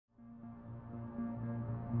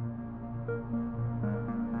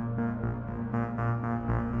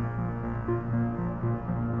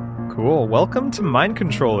Cool. Welcome to Mind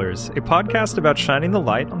Controllers, a podcast about shining the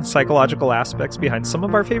light on the psychological aspects behind some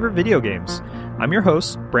of our favorite video games. I'm your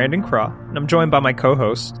host, Brandon Craw, and I'm joined by my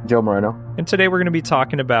co-host, Joe Moreno. And today we're going to be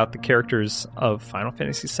talking about the characters of Final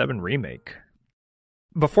Fantasy VII Remake.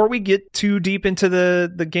 Before we get too deep into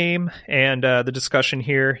the game and the discussion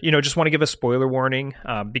here, just want to give a spoiler warning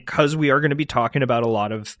because we are going to be talking about a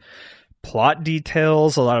lot of plot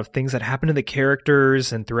details, a lot of things that happen to the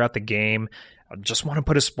characters and throughout the game. I just want to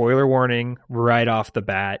put a spoiler warning right off the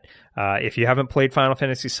bat. If you haven't played Final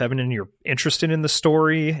Fantasy VII and you're interested in the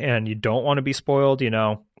story and you don't want to be spoiled,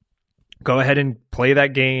 go ahead and play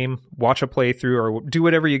that game, watch a playthrough, or do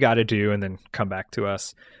whatever you got to do, and then come back to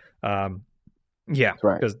us. Yeah,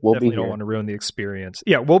 right. Because we'll definitely don't want to ruin the experience.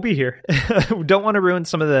 Yeah, we'll be here. We don't want to ruin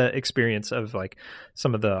some of the experience of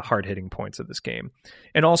some of the hard-hitting points of this game.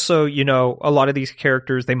 And also, a lot of these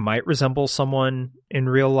characters, they might resemble someone in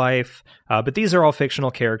real life, but these are all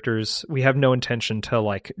fictional characters. We have no intention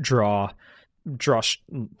to draw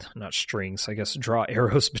not strings, I guess, draw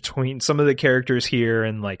arrows between some of the characters here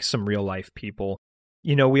and some real life people.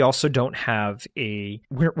 We also don't have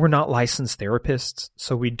we're not licensed therapists,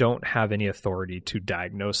 so we don't have any authority to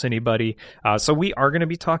diagnose anybody. So we are going to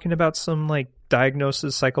be talking about some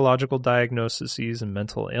psychological diagnoses and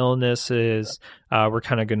mental illnesses. We're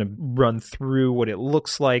kind of going to run through what it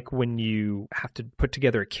looks like when you have to put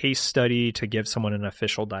together a case study to give someone an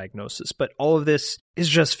official diagnosis. But all of this is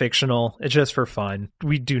just fictional. It's just for fun.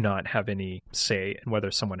 We do not have any say in whether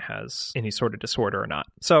someone has any sort of disorder or not.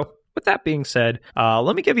 So with that being said,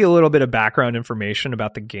 let me give you a little bit of background information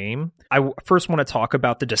about the game. I first want to talk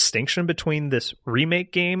about the distinction between this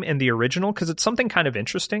remake game and the original, because it's something kind of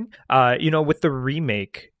interesting. With the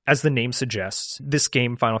remake, as the name suggests, this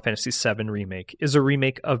game, Final Fantasy VII Remake, is a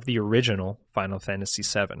remake of the original Final Fantasy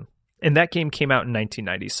VII. And that game came out in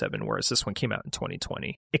 1997, whereas this one came out in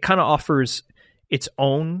 2020. It kind of offers its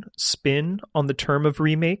own spin on the term of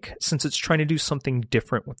remake, since it's trying to do something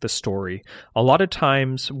different with the story. A lot of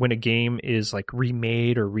times when a game is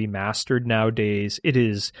remade or remastered nowadays, it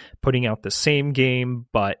is putting out the same game,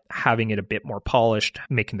 but having it a bit more polished,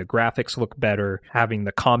 making the graphics look better, having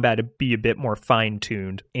the combat be a bit more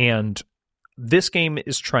fine-tuned. And this game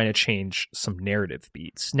is trying to change some narrative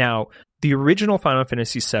beats. Now, the original Final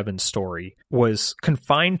Fantasy VII story was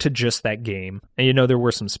confined to just that game. And there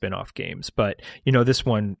were some spin-off games, but this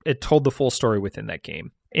one, it told the full story within that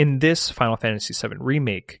game. In this Final Fantasy VII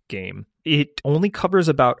Remake game, it only covers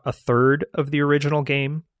about a third of the original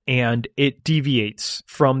game, and it deviates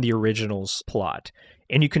from the original's plot.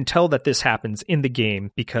 And you can tell that this happens in the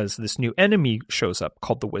game because this new enemy shows up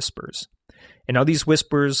called the Whispers. And now these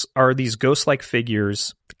Whispers are these ghost-like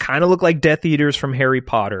figures, kind of look like Death Eaters from Harry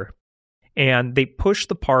Potter. And they push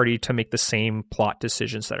the party to make the same plot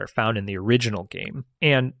decisions that are found in the original game.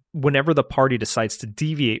 And whenever the party decides to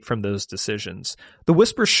deviate from those decisions, the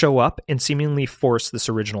Whispers show up and seemingly force this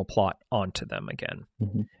original plot onto them again.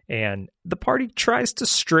 Mm-hmm. And the party tries to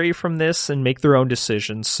stray from this and make their own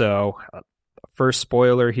decisions. So, first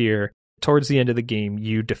spoiler here. Towards the end of the game,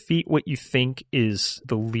 you defeat what you think is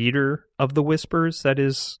the leader of the Whispers that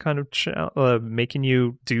is kind of making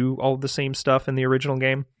you do all the same stuff in the original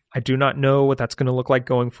game. I do not know what that's going to look like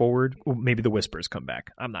going forward. Maybe the Whispers come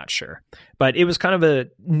back. I'm not sure. But it was kind of a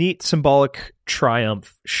neat symbolic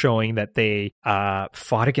triumph showing that they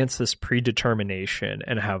fought against this predetermination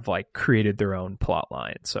and have created their own plot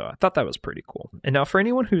line. So I thought that was pretty cool. And now for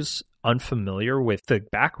anyone who's unfamiliar with the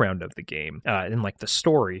background of the game and the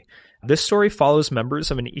story, this story follows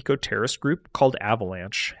members of an eco-terrorist group called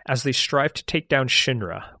Avalanche as they strive to take down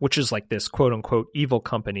Shinra, which is this quote-unquote evil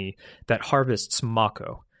company that harvests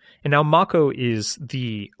Mako. And now Mako is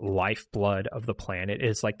the lifeblood of the planet.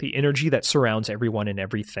 It's the energy that surrounds everyone and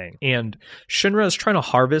everything. And Shinra is trying to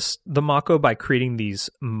harvest the Mako by creating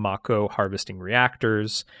these Mako harvesting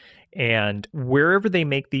reactors. And wherever they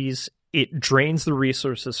make these, it drains the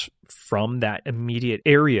resources from that immediate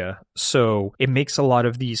area. So it makes a lot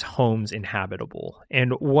of these homes inhabitable.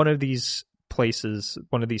 And one of these places,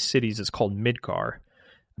 one of these cities is called Midgar,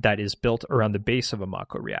 that is built around the base of a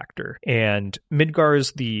Mako reactor. And Midgar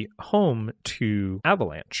is the home to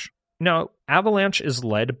Avalanche. Now, Avalanche is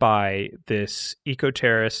led by this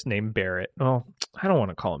eco-terrorist named Barrett. Well, I don't want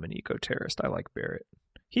to call him an eco-terrorist. I like Barrett.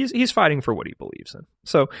 He's fighting for what he believes in.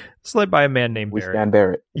 So it's led by a man named Barrett. We stand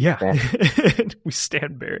Barrett. Yeah, we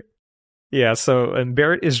stand Barrett. Yeah, and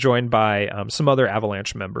Barrett is joined by some other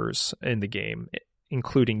Avalanche members in the game,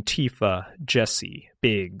 including Tifa, Jesse,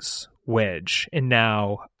 Biggs, Wedge, and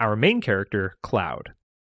now our main character, Cloud.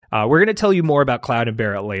 We're going to tell you more about Cloud and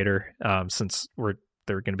Barrett later, since we're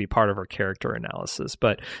they're going to be part of our character analysis.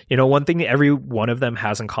 But, you know, one thing that every one of them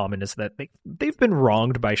has in common is that they've been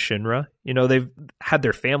wronged by Shinra. You know, they've had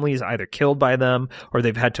their families either killed by them, or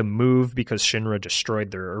they've had to move because Shinra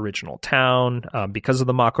destroyed their original town because of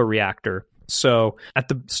the Mako reactor. So at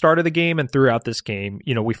the start of the game and throughout this game,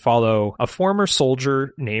 you know, we follow a former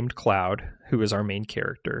soldier named Cloud, who is our main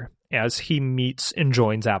character, as he meets and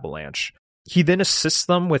joins Avalanche. He then assists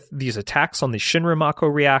them with these attacks on the Shinra Mako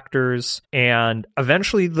reactors, and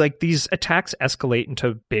eventually, like, these attacks escalate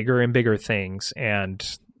into bigger and bigger things. And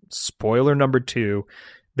spoiler number 2,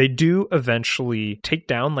 they do eventually take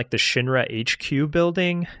down like the Shinra HQ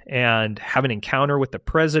building and have an encounter with the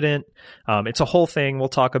president. It's a whole thing. We'll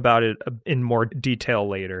talk about it in more detail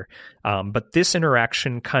later. But this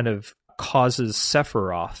interaction kind of causes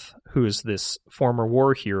Sephiroth, who is this former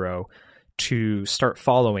war hero, to start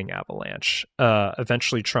following Avalanche,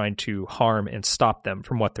 eventually trying to harm and stop them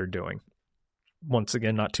from what they're doing. Once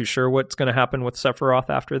again, not too sure what's going to happen with Sephiroth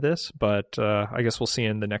after this, but I guess we'll see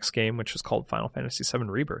in the next game, which is called Final Fantasy VII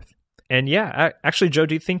Rebirth. And yeah, actually, Joe,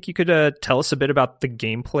 do you think you could tell us a bit about the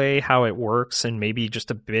gameplay, how it works, and maybe just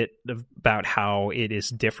a bit about how it is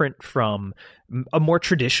different from a more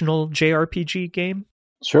traditional JRPG game?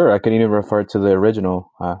 Sure, I can even refer to the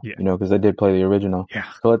original, you know, because I did play the original. Yeah.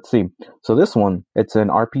 So let's see. So this one, it's an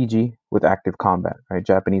RPG with active combat, right?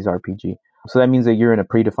 Japanese RPG. So that means that you're in a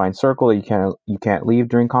predefined circle that you can't leave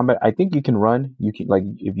during combat. I think you can run. You can, like,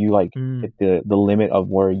 if you hit the limit of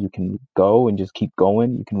where you can go and just keep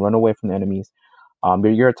going, you can run away from the enemies. But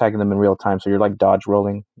you're attacking them in real time, so you're like dodge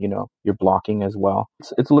rolling. You know, you're blocking as well.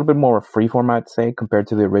 It's a little bit more freeform, I'd say, compared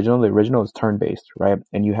to the original. The original is turn based, right?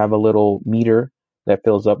 And you have a little meter that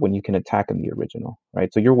fills up when you can attack in the original,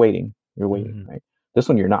 right? So you're waiting, right? This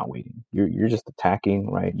one, you're not waiting. You're just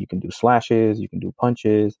attacking, right? You can do slashes, you can do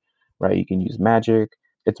punches, right? You can use magic.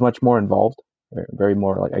 It's much more involved, very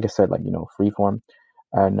more, like I said, like, you know, freeform.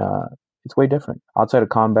 And it's way different. Outside of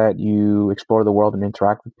combat, you explore the world and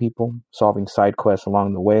interact with people, solving side quests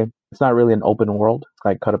along the way. It's not really an open world. It's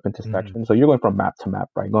like cut up into sections. So you're going from map to map,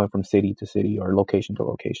 right? Going from city to city or location to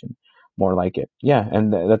location. More like it. Yeah,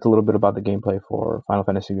 and that's a little bit about the gameplay for Final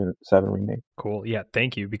Fantasy VII Remake. Cool. Yeah,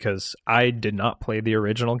 thank you, because I did not play the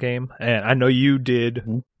original game, and I know you did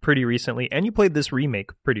pretty recently, and you played this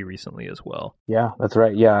remake pretty recently as well. Yeah, that's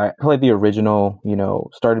right. Yeah, I played the original, you know,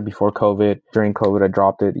 started before COVID. During COVID, I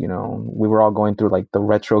dropped it, you know. We were all going through, like, the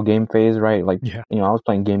retro game phase, right? Like, you know, I was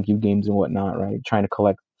playing GameCube games and whatnot, right? Trying to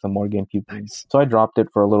collect some more GameCube games. So I dropped it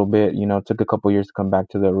for a little bit, you know, it took a couple years to come back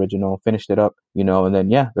to the original, finished it up, you know, and then,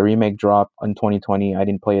 yeah, the remake dropped in 2020. I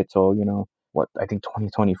didn't play it till, you know, I think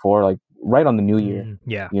 2024, like right on the new year.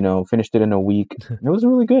 You know, finished it in a week. It was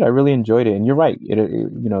really good. I really enjoyed it. And you're right.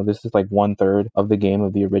 You know, this is like 1/3 of the game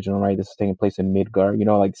of the original, right? This is taking place in Midgar, you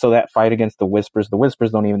know, like, so that fight against the Whispers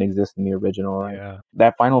don't even exist in the original, right? Yeah.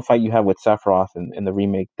 That final fight you have with Sephiroth in the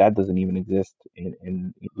remake, that doesn't even exist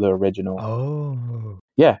in the original. Oh.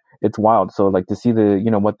 Yeah, it's wild. So, like, to see the,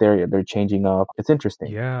 you know, what they're changing up, it's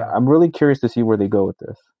interesting. Yeah. I'm really curious to see where they go with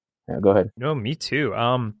this. Yeah, go ahead. No, me too.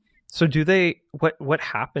 So do they, what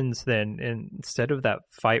happens then instead of that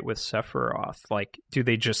fight with Sephiroth? Like, do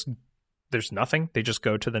they just, there's nothing? They just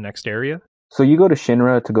go to the next area? So you go to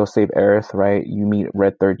Shinra to go save Aerith, right? You meet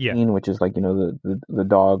Red 13, which is like, you know, the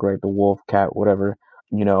dog, right? The wolf, cat, whatever,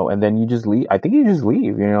 you know, and then you just leave. I think you just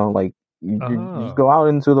leave, you know, like you just go out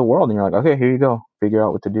into the world and you're like, okay, here you go. Figure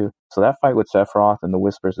out what to do. So that fight with Sephiroth and the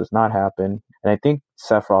Whispers does not happen. And I think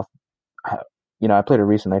Sephiroth, you know, I played it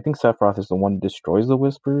recently. I think Sephiroth is the one that destroys the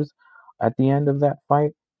Whispers at the end of that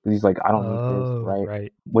fight. Because he's like, I don't need this,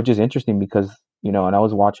 right? Which is interesting because, you know, and I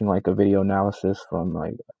was watching like a video analysis from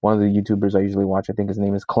like one of the YouTubers I usually watch. I think his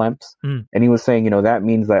name is Klemps. And he was saying, you know, that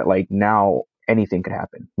means that like now anything could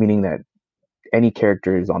happen, meaning that any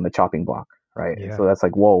character is on the chopping block, right? Yeah. So that's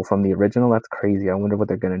like, whoa, from the original, that's crazy. I wonder what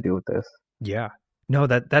they're going to do with this. Yeah. No,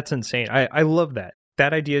 that's insane. I love that.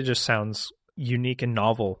 That idea just sounds unique and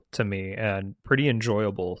novel to me and pretty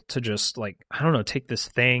enjoyable to just like, I don't know, take this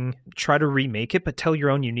thing, try to remake it, but tell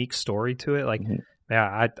your own unique story to it. Like,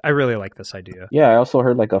 yeah, I really like this idea. Yeah, I also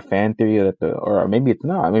heard like a fan theory that or maybe it's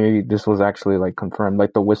not, maybe this was actually like confirmed,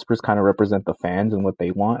 like the Whispers kind of represent the fans and what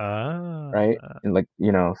they want, right? And like,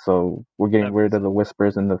 you know, so we're getting rid of the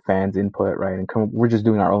Whispers and the fans' input, right? And we're just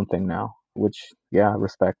doing our own thing now, which, yeah,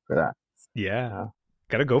 respect for that. Yeah.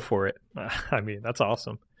 Gotta go for it. I mean, that's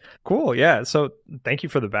awesome. Cool. Yeah. So thank you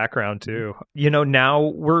for the background too. You know, now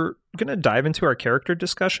we're going to dive into our character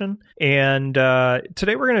discussion. And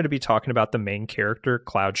today we're going to be talking about the main character,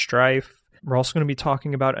 Cloud Strife. We're also going to be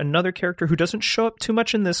talking about another character who doesn't show up too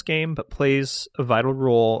much in this game, but plays a vital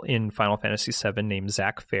role in Final Fantasy VII named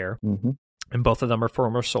Zack Fair. and both of them are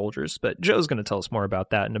former soldiers. But Joe's going to tell us more about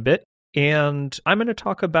that in a bit. And I'm going to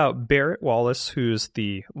talk about Barrett Wallace, who's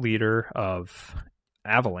the leader of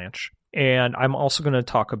Avalanche. And I'm also going to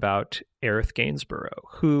talk about Aerith Gainsborough,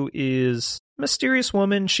 who is a mysterious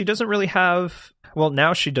woman. She doesn't really have, well,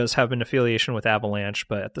 now she does have an affiliation with Avalanche,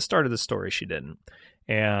 but at the start of the story, she didn't.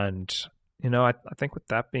 And, you know, I think with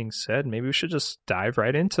that being said, maybe we should just dive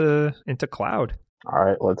right into Cloud. All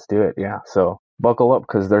right, let's do it. Yeah. So buckle up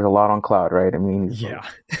because there's a lot on Cloud, right? I mean, he's Yeah.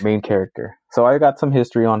 the main character. So I got some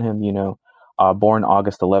history on him, you know. Born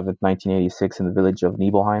August 11th, 1986 in the village of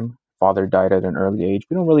Nibelheim. Father died at an early age.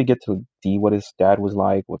 We don't really get to see what his dad was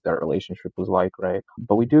like, what their relationship was like, right?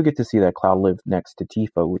 But we do get to see that Cloud lived next to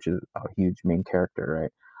Tifa, which is a huge main character,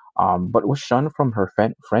 right? But was shunned from her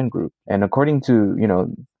friend group. And according to, you know,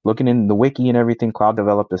 looking in the wiki and everything, Cloud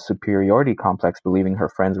developed a superiority complex, believing her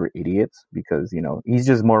friends were idiots because, you know, he's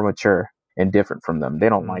just more mature and different from them. They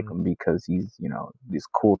don't like him because he's, you know, this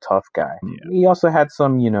cool, tough guy. Yeah. He also had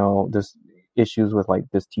some, you know, this issues with like,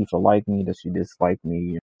 does Tifa like me? Does she dislike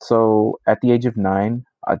me? So at the age of 9,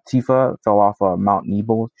 Tifa fell off Mount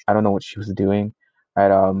Nebel. I don't know what she was doing,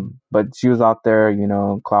 right? But she was out there, you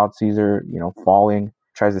know, Cloud sees her, you know, falling,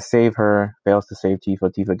 tries to save her, fails to save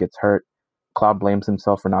Tifa. Tifa gets hurt. Cloud blames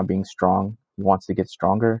himself for not being strong. He wants to get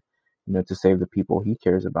stronger, you know, to save the people he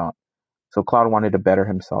cares about. So Cloud wanted to better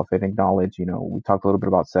himself and acknowledge, you know, we talked a little bit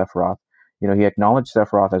about Sephiroth. You know, he acknowledged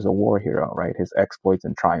Sephiroth as a war hero, right? His exploits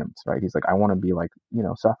and triumphs, right? He's like, I want to be like, you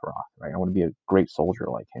know, Sephiroth, right? I want to be a great soldier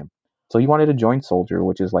like him. So he wanted to join Soldier,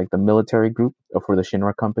 which is like the military group for the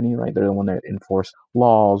Shinra company, right? They're the one that enforce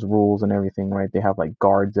laws, rules, and everything, right? They have like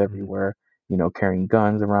guards everywhere, you know, carrying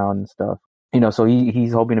guns around and stuff. You know, so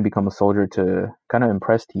he's hoping to become a soldier to kind of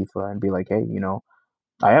impress Tifa and be like, hey, you know,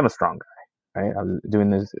 I am a strong guy, right? I was doing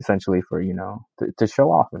this essentially for, you know, to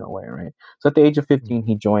show off in a way, right? So at the age of 15,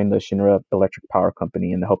 he joined the Shinra Electric Power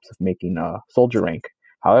Company in the hopes of making a soldier rank.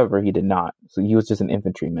 However, he did not. So he was just an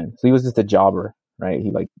infantryman. So he was just a jobber, right?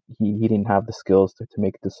 He didn't have the skills to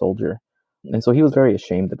make it to soldier. And so he was very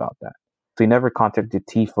ashamed about that. So he never contacted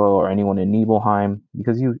Tifa or anyone in Nibelheim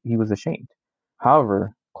because he was ashamed.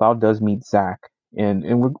 However, Cloud does meet Zack, and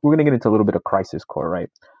we're going to get into a little bit of Crisis Core, right?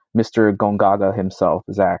 Mr. Gongaga himself,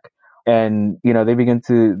 Zack. And, you know, they begin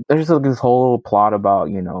to, there's like this whole plot about,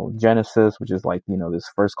 you know, Genesis, which is like, you know, this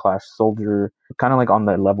first class soldier, kind of like on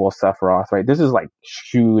the level of Sephiroth, right? This is like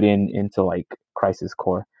shooting into like Crisis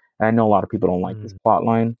Core. And I know a lot of people don't like this plot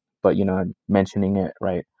line, but, you know, mentioning it,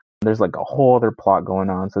 right? There's like a whole other plot going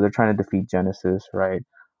on. So they're trying to defeat Genesis, right?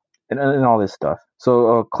 And all this stuff.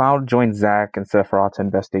 So Cloud joins Zack and Sephiroth to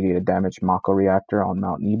investigate a damaged Mako reactor on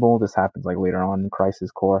Mount Nebel. This happens like later on in Crisis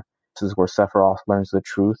Core. This is where Sephiroth learns the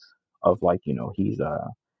truth of like, you know, he's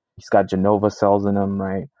got Genova cells in him,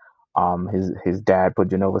 right? His dad put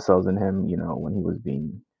Genova cells in him, you know, when he was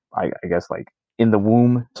being, I guess, like in the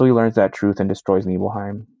womb. So he learns that truth and destroys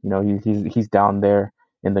Nibelheim. You know, he's down there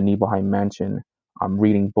in the Nibelheim mansion,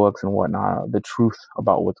 reading books and whatnot, the truth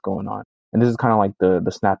about what's going on. And this is kind of like the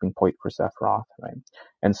snapping point for Sephiroth, right?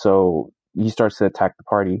 And so he starts to attack the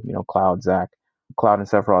party, you know, Cloud, Zack. Cloud and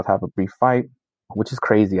Sephiroth have a brief fight, which is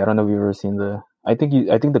crazy. I don't know if you've ever seen I think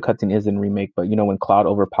the cutscene is in Remake, but you know when Cloud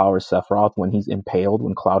overpowers Sephiroth when he's impaled,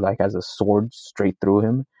 when Cloud like has a sword straight through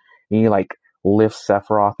him, and he like lifts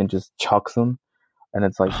Sephiroth and just chucks him, and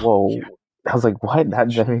it's like, whoa. Yeah. I was like, what?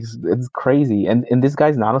 It's crazy. And this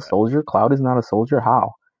guy's not a soldier. Cloud is not a soldier.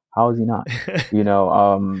 How? How is he not? You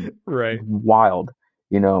know, right. Wild,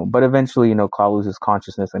 you know, but eventually, you know, Cloud loses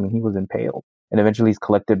consciousness. I mean, he was impaled, and eventually he's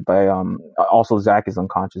collected by, also Zack is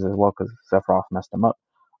unconscious as well because Sephiroth messed him up.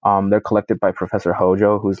 They're collected by Professor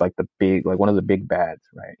Hojo, who's like one of the big bads,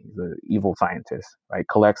 right? He's an evil scientist, right?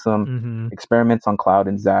 Collects them, experiments on Cloud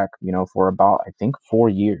and Zack, you know, for about, I think, 4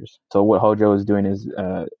 years. So what Hojo is doing is,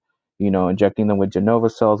 you know, injecting them with Genova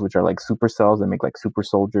cells, which are like super cells that make like super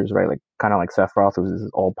soldiers, right? Like kind of like Sephiroth, who's this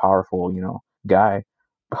all powerful, you know, guy,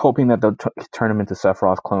 hoping that they'll turn them into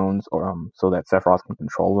Sephiroth clones, or so that Sephiroth can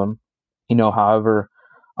control them. You know, however,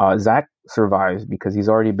 Zack survives because he's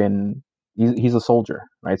already been he's a soldier,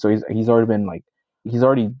 right? So he's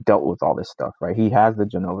already dealt with all this stuff, right? He has the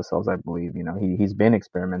Genova cells, I believe. You know, he's been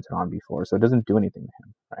experimented on before, so it doesn't do anything to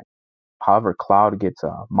him, right? However, Cloud gets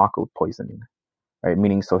Mako poisoning, right?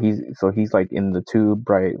 Meaning, so he's like in the tube,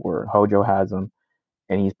 right, where Hojo has him,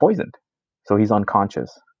 and he's poisoned, so he's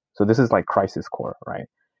unconscious. So this is like Crisis Core, right?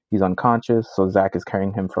 He's unconscious, so Zack is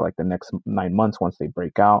carrying him for like the next 9 months once they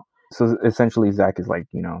break out. So essentially, Zack is like,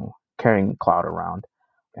 you know, carrying Cloud around,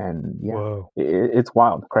 and yeah, it's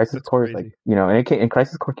wild. Crisis Core is like, you know, and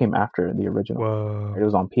Crisis Core came after the original. Right? It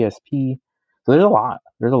was on PSP, so there's a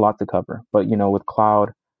lot to cover. But you know, with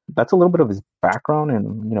Cloud, that's a little bit of his background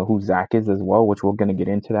and who Zach is as well, which we're gonna get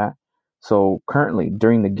into that. So currently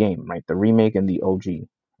during the game, right, the remake and the OG,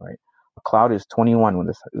 right, Cloud is 21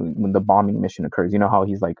 when the bombing mission occurs. You know how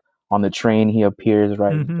he's like on the train, he appears,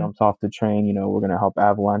 right, he Mm-hmm. jumps off the train. We're gonna help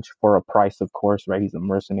Avalanche for a price, of course, right? He's a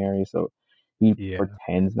mercenary, so he Yeah.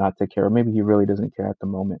 pretends not to care. Or maybe he really doesn't care at the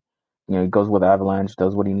moment. He goes with Avalanche,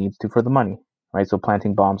 does what he needs to for the money, right? So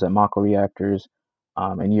planting bombs at Mako reactors,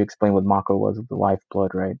 and you explain what Mako was, the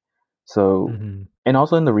lifeblood, right? So, Mm-hmm. and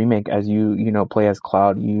also in the remake, as you play as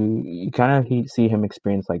Cloud, you kind of see him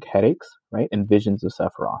experience like headaches, right, and visions of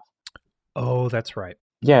Sephiroth. Oh, that's right.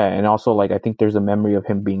 Yeah, and also like I think there's a memory of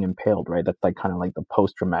him being impaled, right? That's like kind of like the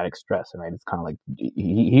post traumatic stress, right? It's kind of like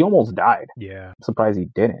he almost died. Yeah. I'm surprised he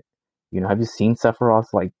didn't. Have you seen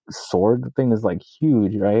Sephiroth's like sword? The thing is like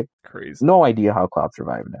huge, right? Crazy. No idea how Cloud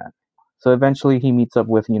survived that. So eventually he meets up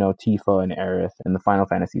with, Tifa and Aerith, and the Final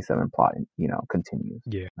Fantasy VII plot, continues.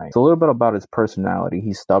 Yeah. Right. So a little bit about his personality.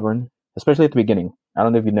 He's stubborn, especially at the beginning. I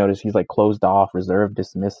don't know if you noticed, he's like closed off, reserved,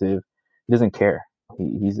 dismissive. He doesn't care.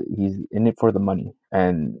 He's in it for the money.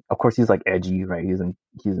 And of course he's like edgy, right? He doesn't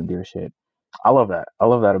give a shit. I love that. I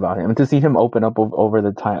love that about him. And to see him open up over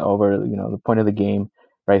the time, over, the point of the game,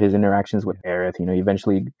 right? His interactions with Aerith, he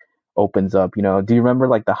eventually opens up. Do you remember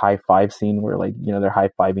like the high five scene where like, they're high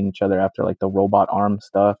fiving each other after like the robot arm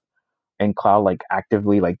stuff, and Cloud like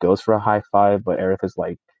actively like goes for a high five, but Aerith is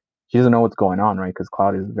like, she doesn't know what's going on, right? Because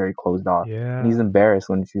Cloud is very closed off, and he's Yeah. embarrassed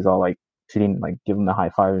when she's all like, she didn't like give him the high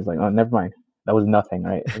five. He's like, oh, never mind, that was nothing,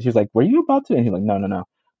 right? And she's like, were you about to? And he's like, no, no, no,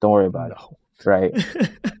 don't worry about it, No. right?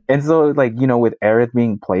 And so like, with Aerith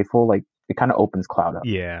being playful, like it kind of opens Cloud up.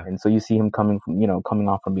 Yeah. And so you see him coming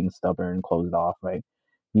off from being stubborn and closed off, right?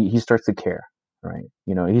 He starts to care, right?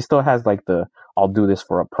 He still has like the I'll do this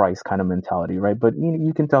for a price kind of mentality, right? But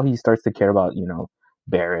you can tell he starts to care about,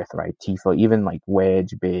 Barrett, right? Tifa, even like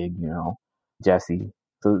Wedge, Big, Jesse.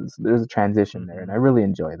 So there's a transition there, and Mm-hmm. I really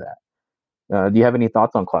enjoy that. Do you have any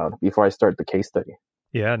thoughts on Cloud before I start the case study?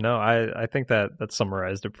 Yeah, no, I think that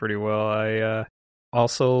summarized it pretty well. I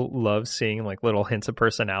also love seeing like little hints of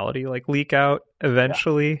personality like leak out Yeah.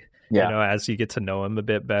 eventually, Yeah. as you get to know him a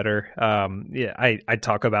bit better. Yeah, I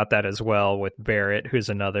talk about that as well with Barrett, who's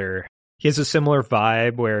another, he has a similar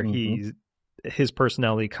vibe where Mm-hmm. his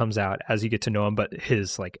personality comes out as you get to know him, but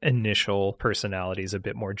his like initial personality is a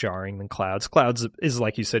bit more jarring than Cloud's. Cloud's is,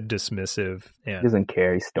 like you said, dismissive He and doesn't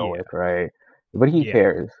care. He's yeah, stoic, right? But he yeah,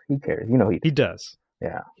 cares. He cares. He he does. does.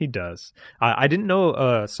 Yeah. He does. I didn't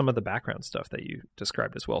know some of the background stuff that you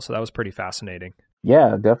described as well, so that was pretty fascinating.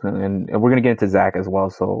 Yeah, definitely. And we're going to get into Zach as well.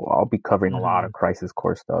 So I'll be covering a lot Mm-hmm. of Crisis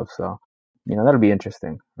Core stuff. So, that'll be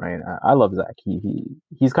interesting, right? I love Zach.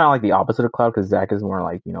 He's kind of like the opposite of Cloud because Zach is more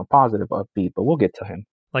like, positive, upbeat, but we'll get to him.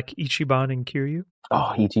 Like Ichiban and Kiryu?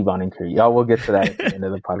 Oh, Ichiban and Kiryu. Yeah, we'll get to that at the end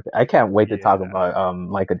of the podcast. I can't wait to talk Yeah. about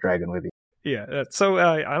Like a Dragon with you. Yeah. So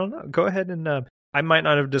I don't know. Go ahead and I might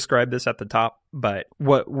not have described this at the top, but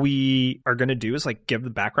what we are going to do is like give the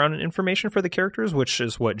background and information for the characters, which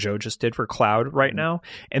is what Joe just did for Cloud right now.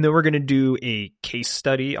 And then we're going to do a case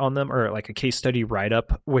study on them, or like a case study write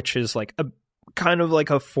up, which is like a kind of like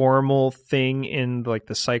a formal thing in like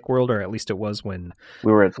the psych world, or at least it was when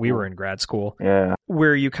We were at we school. were in grad school. Yeah.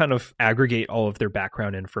 Where you kind of aggregate all of their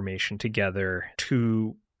background information together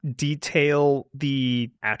to detail the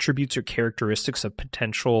attributes or characteristics of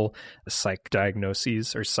potential psych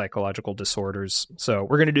diagnoses or psychological disorders. So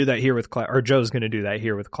we're going to do that here with Cloud, or Joe's going to do that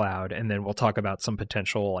here with Cloud, and then we'll talk about some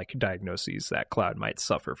potential like diagnoses that Cloud might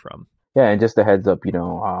suffer from. Yeah, and just a heads up,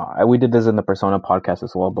 we did this in the Persona podcast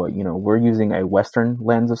as well, but we're using a Western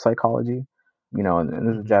lens of psychology. And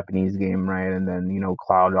this is a Japanese game, right? And then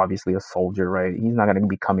Cloud, obviously a soldier, right? He's not going to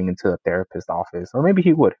be coming into a therapist office, or maybe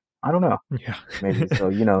he would. I don't know. Yeah, Maybe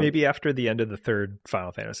so. maybe after the end of the third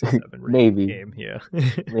Final Fantasy VII maybe game. Yeah,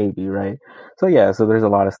 maybe, right? So yeah, so there's a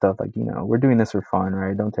lot of stuff like we're doing this for fun,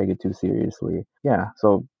 right? Don't take it too seriously. Yeah.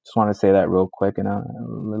 So just want to say that real quick, and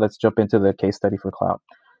let's jump into the case study for Cloud.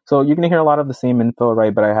 So you're gonna hear a lot of the same info,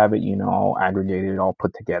 right? But I have it, all aggregated, all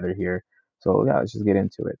put together here. So yeah, let's just get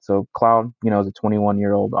into it. So Cloud, is a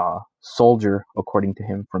 21-year-old soldier, according to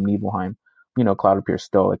him, from Nibelheim. Cloud appears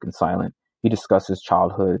stoic and silent. He discusses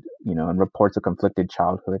childhood, and reports a conflicted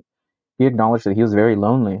childhood. He acknowledged that he was very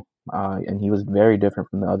lonely, and he was very different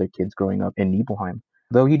from the other kids growing up in Nibelheim.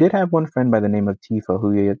 Though he did have one friend by the name of Tifa,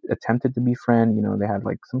 who he had attempted to befriend. They had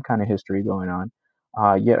like some kind of history going on.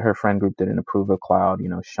 Yet her friend group didn't approve of Cloud,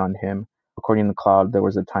 shunned him. According to Cloud, there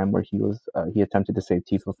was a time where he attempted to save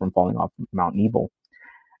Tifa from falling off Mount Nebel.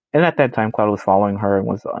 And at that time, Cloud was following her and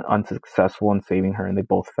was unsuccessful in saving her, and they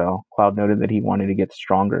both fell. Cloud noted that he wanted to get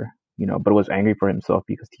stronger, but was angry for himself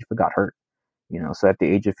because Tifa got hurt. So at the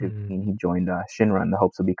age of Mm. 15, he joined Shinra in the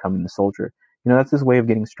hopes of becoming a soldier. That's his way of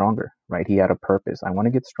getting stronger, right? He had a purpose. I want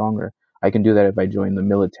to get stronger. I can do that if I join the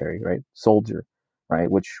military, right? Soldier, right?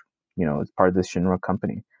 Which, is part of the Shinra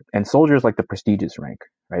company. And soldier is like the prestigious rank,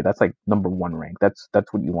 right? That's like number one rank. That's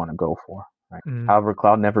what you want to go for, right? Mm. However,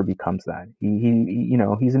 Cloud never becomes that.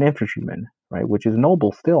 He's an infantryman, right? Which is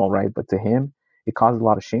noble still, right? But to him, it caused a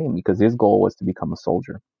lot of shame because his goal was to become a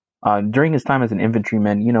soldier. During his time as an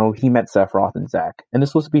infantryman, he met Sephiroth and Zack. And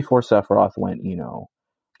this was before Sephiroth went,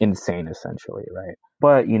 insane, essentially, right?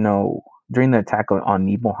 But, during the attack on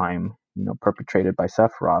Nibelheim, perpetrated by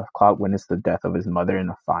Sephiroth, Cloud witnessed the death of his mother in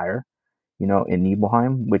a fire, in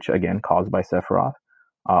Nibelheim, which again caused by Sephiroth.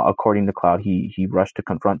 According to Cloud, he rushed to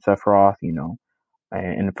confront Sephiroth,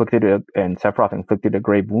 and Sephiroth inflicted a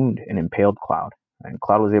grave wound and impaled Cloud. And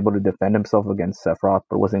Cloud was able to defend himself against Sephiroth,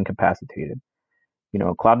 but was incapacitated.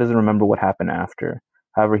 Cloud doesn't remember what happened after.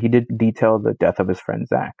 However, he did detail the death of his friend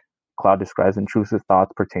Zack. Cloud describes intrusive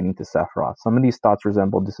thoughts pertaining to Sephiroth. Some of these thoughts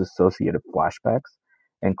resemble dissociative flashbacks,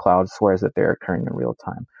 and Cloud swears that they're occurring in real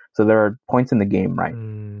time. So there are points in the game, right,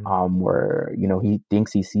 where he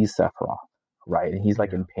thinks he sees Sephiroth, right, and he's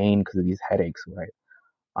like in pain because of these headaches, right.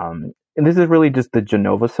 And this is really just the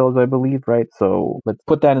Genova cells, I believe, right? So let's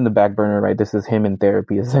put that in the back burner, right? This is him in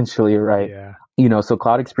therapy, essentially, right? Yeah. So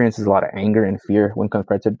Cloud experiences a lot of anger and fear when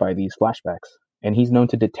confronted by these flashbacks. And he's known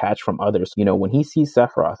to detach from others. When he sees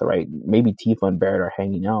Sephiroth, right? Maybe Tifa and Barret are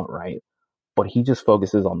hanging out, right? But he just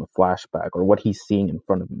focuses on the flashback or what he's seeing in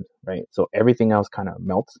front of him, right? So everything else kind of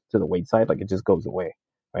melts to the wayside, like it just goes away,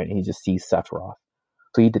 right? And he just sees Sephiroth.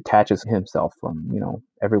 So he detaches himself from,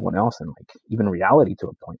 everyone else and like even reality to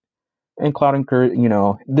a point. And Cloud encourage,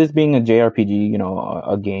 this being a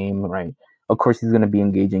JRPG, a game, right? Of course, he's going to be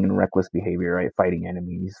engaging in reckless behavior, right? Fighting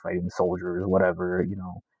enemies, fighting soldiers, whatever,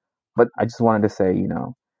 But I just wanted to say,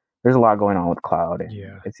 there's a lot going on with Cloud,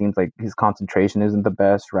 and it seems like his concentration isn't the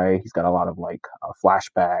best, right? He's got a lot of like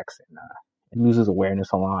flashbacks, and he loses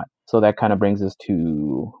awareness a lot. So that kind of brings us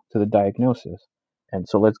to the diagnosis. And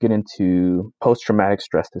so let's get into post-traumatic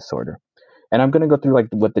stress disorder. And I'm going to go through like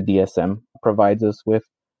what the DSM provides us with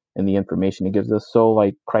and the information it gives us. So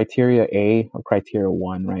like criteria A or criteria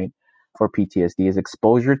 1, right, for PTSD is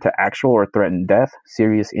exposure to actual or threatened death,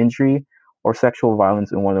 serious injury, or sexual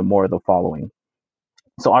violence in one or more of the following.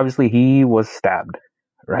 So obviously he was stabbed,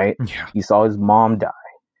 right? Yeah. He saw his mom die.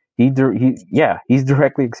 He's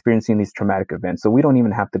directly experiencing these traumatic events. So we don't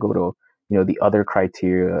even have to go to, the other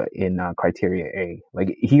criteria in criteria A.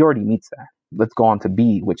 Like he already meets that. Let's go on to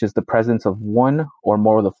B, which is the presence of one or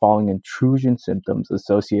more of the following intrusion symptoms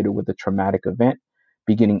associated with the traumatic event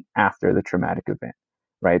beginning after the traumatic event,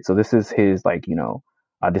 right? So this is his like,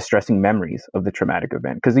 distressing memories of the traumatic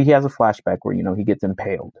event because he has a flashback where, he gets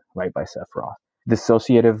impaled, right, by Sephiroth.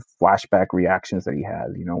 Dissociative flashback reactions that he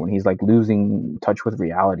has, when he's like losing touch with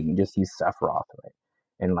reality and just sees Sephiroth, right?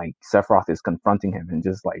 And like Sephiroth is confronting him and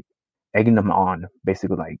just like egging him on,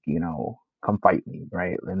 basically like, come fight me,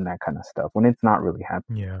 right? And that kind of stuff when it's not really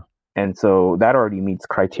happening. Yeah. And so that already meets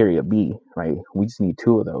criteria B, right? We just need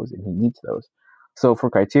 2 of those and he meets those. So for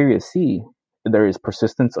criteria C, there is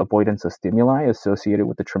persistence avoidance of stimuli associated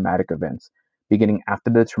with the traumatic events, beginning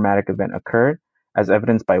after the traumatic event occurred, as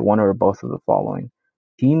evidenced by one or both of the following.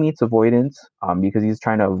 He meets avoidance because he's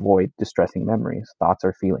trying to avoid distressing memories, thoughts,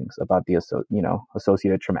 or feelings about the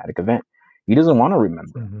associated traumatic event. He doesn't want to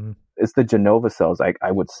remember. Mm-hmm. It's the Genova cells,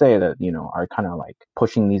 I would say, that, are kind of like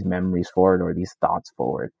pushing these memories forward or these thoughts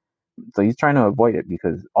forward. So he's trying to avoid it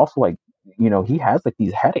because also like, he has like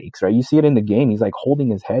these headaches, right? You see it in the game. He's like holding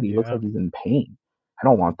his head. He looks like he's in pain. I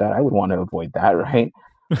don't want that. I would want to avoid that, right?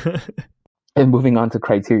 And moving on to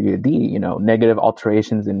criteria D, negative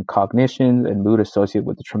alterations in cognition and mood associated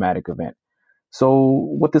with the traumatic event. So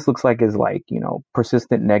what this looks like is like,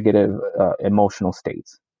 persistent negative emotional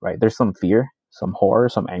states, right? There's some fear, some horror,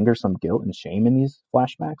 some anger, some guilt and shame in these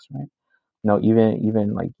flashbacks, right?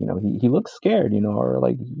 Even like, he looks scared, or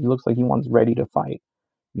like he looks like he wants ready to fight,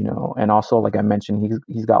 and also like I mentioned,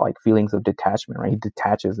 he's got like feelings of detachment, right? He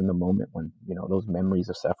detaches in the moment when, those memories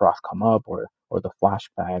of Sephiroth come up or the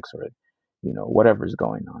flashbacks or, whatever's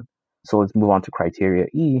going on. So let's move on to criteria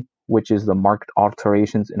E, which is the marked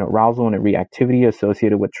alterations in arousal and reactivity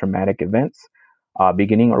associated with traumatic events,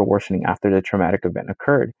 beginning or worsening after the traumatic event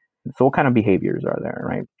occurred. So what kind of behaviors are there,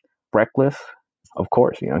 right? Reckless, of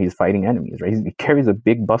course, he's fighting enemies, right? He carries a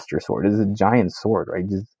big buster sword. It's a giant sword, right?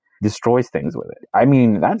 Just destroys things with it. I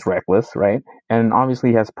mean, that's reckless, right? And obviously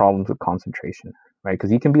he has problems with concentration, right?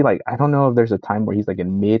 Because he can be like, I don't know if there's a time where he's like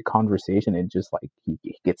in mid conversation and just like he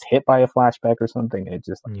gets hit by a flashback or something and it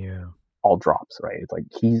just like all drops, right? It's like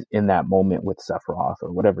he's in that moment with Sephiroth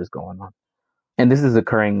or whatever's going on. And this is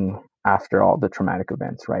occurring after all the traumatic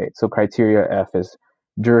events, right? So criteria F is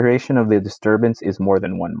duration of the disturbance is more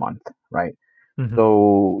than 1 month, right? Mm-hmm.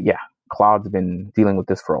 So yeah, Cloud's been dealing with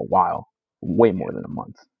this for a while, way more than a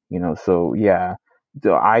month, So yeah,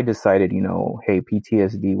 so I decided, hey,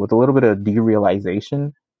 PTSD with a little bit of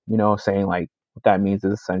derealization, saying like what that means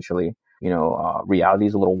is essentially, reality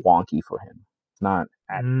is a little wonky for him. It's not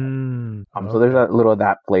accurate. So there's a little of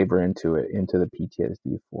that flavor into it, into the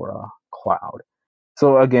PTSD for Cloud.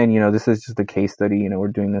 So again, this is just a case study. We're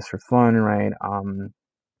doing this for fun, right?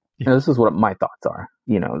 This is what my thoughts are.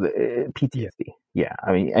 The PTSD. Yeah.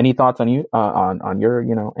 I mean, any thoughts on you on your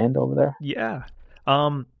end over there? Yeah.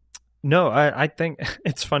 No, I think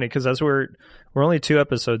it's funny because as we're only 2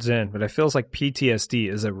 episodes in, but it feels like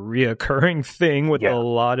PTSD is a reoccurring thing with a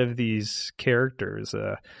lot of these characters.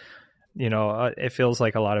 It feels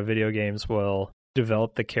like a lot of video games will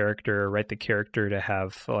develop the character, write the character to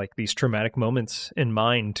have like these traumatic moments in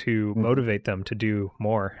mind to motivate them to do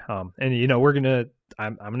more. And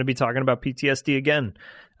I'm gonna be talking about PTSD again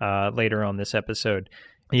later on this episode.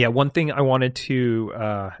 Yeah, one thing I wanted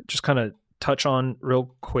to just kind of touch on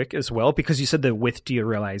real quick as well, because you said the with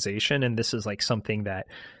derealization, and this is like something that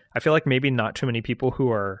I feel like maybe not too many people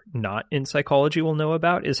who are not in psychology will know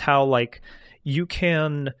about, is how like you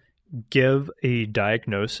can give a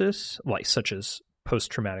diagnosis like such as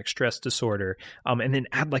post-traumatic stress disorder, and then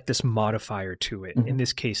add like this modifier to it. In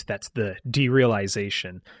this case, that's the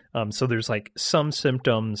derealization. So there's like some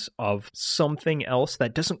symptoms of something else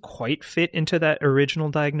that doesn't quite fit into that original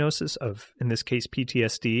diagnosis of, in this case,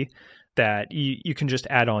 PTSD, that you can just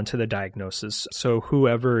add on to the diagnosis. So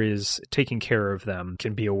whoever is taking care of them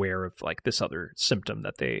can be aware of like this other symptom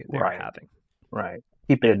that they're having. Right.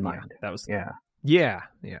 Keep it in mind. That was Yeah.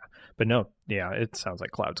 But no, it sounds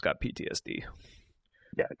like Cloud's got PTSD.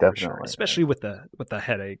 Yeah, definitely. Sure. Especially with the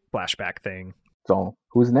headache flashback thing. So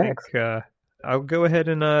who's next? I'll go ahead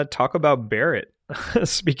and talk about Barrett.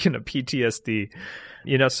 Speaking of PTSD,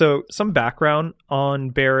 so some background on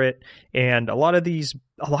Barrett, and a lot of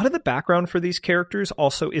the background for these characters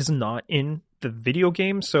also is not in the video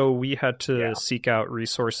game, so we had to seek out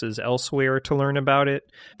resources elsewhere to learn about it.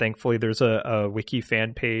 Thankfully, there's a wiki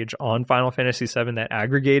fan page on Final Fantasy VII that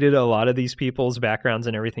aggregated a lot of these people's backgrounds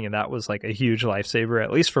and everything, and that was like a huge lifesaver,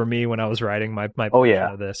 at least for me when I was writing my portion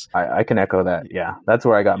of this. I can echo that. Yeah, that's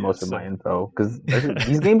where I got most of my info, because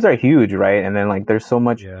these games are huge, right? And then like there's so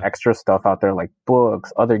much extra stuff out there, like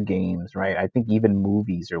books, other games, right? I think even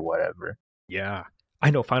movies or whatever. Yeah. I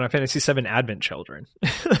know, Final Fantasy VII Advent Children.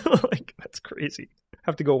 Like, that's crazy.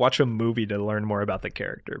 Have to go watch a movie to learn more about the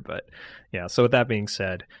character. But yeah, so with that being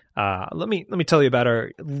said, let me tell you about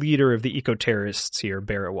our leader of the eco-terrorists here,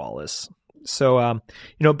 Barrett Wallace. So,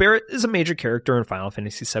 Barrett is a major character in Final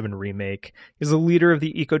Fantasy VII Remake. He's the leader of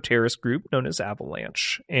the eco-terrorist group known as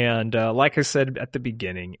Avalanche. And like I said at the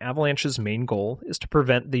beginning, Avalanche's main goal is to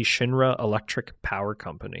prevent the Shinra Electric Power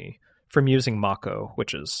Company from using Mako,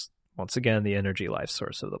 which is once again, the energy life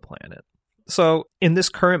source of the planet. So in this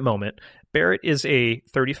current moment, Barrett is a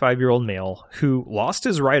 35-year-old male who lost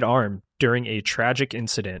his right arm during a tragic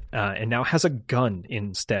incident and now has a gun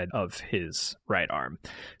instead of his right arm.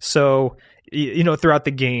 So, throughout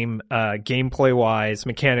the game, gameplay-wise,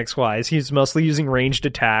 mechanics-wise, he's mostly using ranged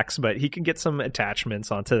attacks, but he can get some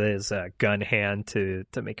attachments onto his gun hand to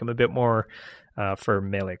make him a bit more for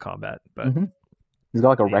melee combat. But he's got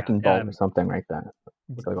like a wrecking ball or something like that.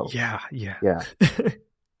 Yeah.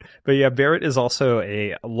 But yeah, Barrett is also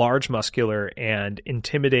a large, muscular, and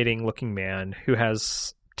intimidating looking man who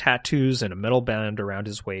has tattoos and a metal band around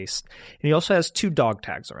his waist. And he also has 2 dog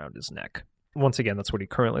tags around his neck. Once again, that's what he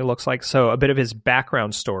currently looks like. So a bit of his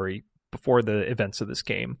background story before the events of this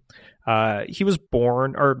game. He was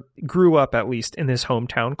born, or grew up at least, in his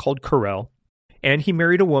hometown called Corel. And he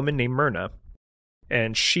married a woman named Myrna.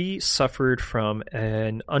 And she suffered from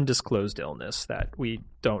an undisclosed illness that we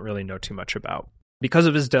don't really know too much about. Because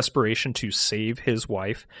of his desperation to save his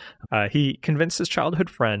wife, he convinced his childhood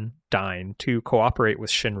friend, Dine, to cooperate with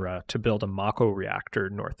Shinra to build a Mako reactor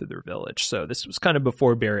north of their village. So this was kind of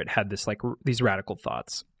before Barrett had these radical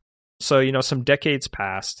thoughts. So, some decades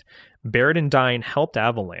passed. Barrett and Dine helped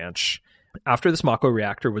Avalanche. After this Mako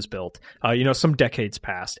reactor was built, some decades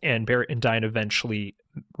passed, and Barrett and Dine eventually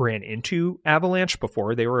ran into Avalanche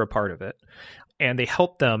before they were a part of it, and they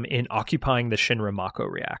helped them in occupying the Shinra Mako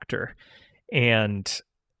reactor, and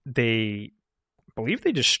they believe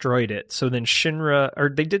they destroyed it. So then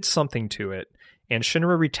they did something to it, and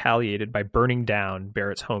Shinra retaliated by burning down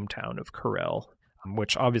Barrett's hometown of Corel,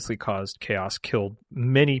 which obviously caused chaos, killed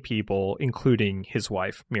many people, including his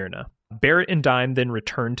wife, Myrna. Barrett and Dime then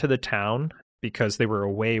returned to the town because they were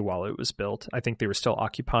away while it was built. I think they were still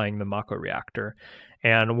occupying the Mako reactor.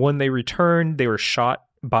 And when they returned, they were shot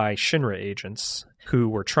by Shinra agents who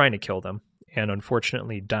were trying to kill them. And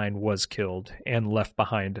unfortunately, Dine was killed and left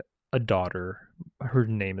behind a daughter. Her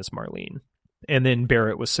name is Marlene. And then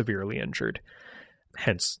Barrett was severely injured,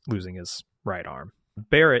 hence losing his right arm.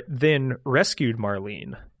 Barrett then rescued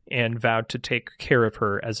Marlene and vowed to take care of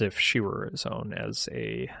her as if she were his own, as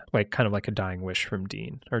a kind of like a dying wish from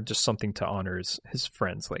Dean, or just something to honor his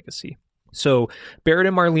friend's legacy. So Barrett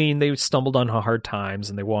and Marlene, they stumbled on hard times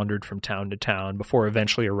and they wandered from town to town before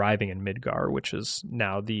eventually arriving in Midgar, which is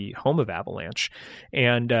now the home of Avalanche.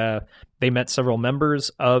 And they met several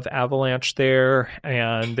members of Avalanche there,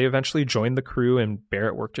 and they eventually joined the crew, and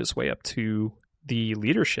Barrett worked his way up to the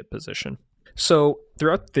leadership position. So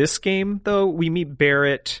throughout this game, though, we meet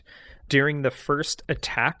Barrett during the first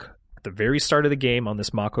attack at the very start of the game on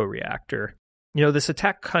this Mako reactor. You know, this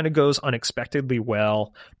attack kind of goes unexpectedly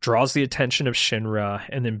well, draws the attention of Shinra,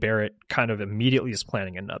 and then Barrett kind of immediately is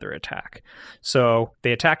planning another attack. So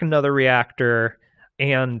they attack another reactor,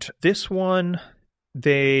 and this one,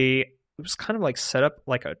 it was kind of like set up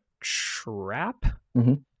like a trap,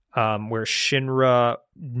 where Shinra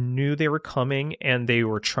knew they were coming, and they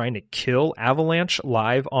were trying to kill Avalanche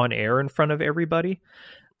live on air in front of everybody.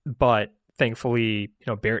 But thankfully,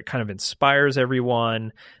 Barrett kind of inspires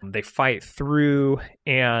everyone. They fight through,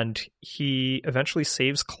 and he eventually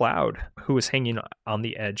saves Cloud, who is hanging on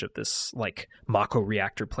the edge of this Mako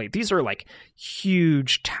reactor plate. These are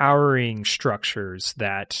huge towering structures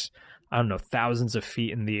that, I don't know, thousands of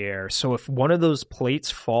feet in the air. So if one of those plates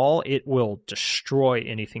fall, it will destroy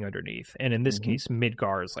anything underneath. And in this case,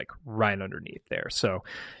 Midgar is right underneath there. So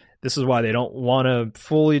this is why they don't want to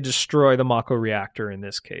fully destroy the Mako reactor in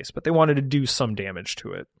this case, but they wanted to do some damage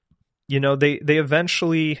to it. They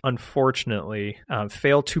eventually, unfortunately,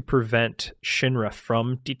 failed to prevent Shinra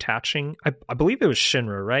from detaching. I believe it was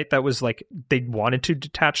Shinra, right? That was they wanted to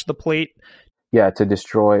detach the plate. Yeah, to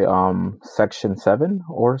destroy Section 7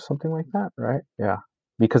 or something like that, right? Yeah,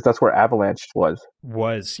 because that's where Avalanche was.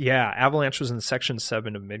 Yeah. Avalanche was in Section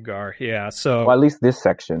 7 of Midgar, yeah. So, well, at least this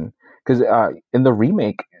section. Because in the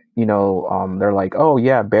remake, they're like, oh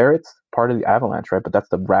yeah, Barrett's part of the Avalanche, right? But that's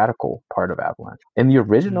the radical part of Avalanche. In the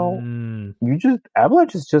original,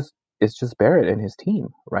 Avalanche is just Barrett and his team,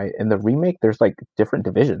 right? In the remake, there's different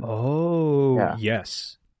divisions. Oh, yeah.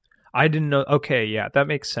 Yes. I didn't know. Okay, yeah, that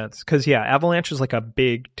makes sense. Because Avalanche is a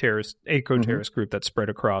big eco-terrorist group that's spread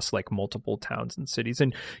across multiple towns and cities,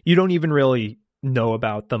 and you don't even really know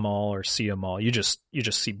about them all or see them all. You just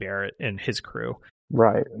see Barrett and his crew.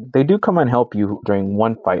 Right. They do come and help you during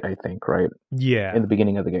one fight, I think, right? Yeah. In the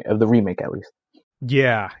beginning of the game, of the remake, at least.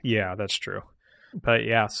 Yeah, that's true. But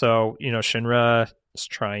yeah, so, Shinra is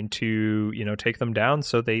trying to, take them down,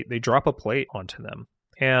 so they drop a plate onto them.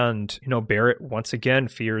 And, Barrett once again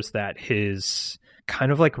fears that his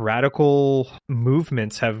kind of radical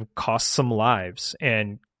movements have cost some lives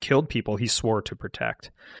and killed people he swore to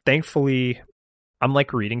protect. Thankfully, I'm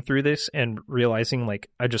reading through this and realizing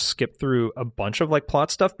I just skipped through a bunch of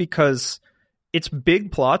plot stuff because it's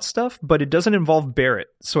big plot stuff, but it doesn't involve Barrett,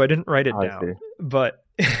 so I didn't write it down. But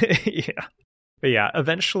yeah,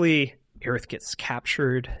 eventually Aerith gets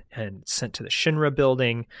captured and sent to the Shinra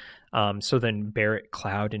building. So then Barrett,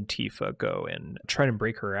 Cloud, and Tifa go and try to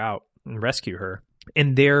break her out and rescue her.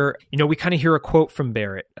 And there, we kind of hear a quote from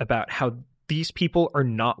Barrett about how these people are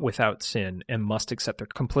not without sin and must accept their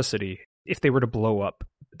complicity if they were to blow up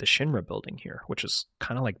the Shinra building here, which is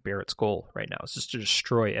kind of Barrett's goal right now, is just to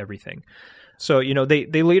destroy everything. So, they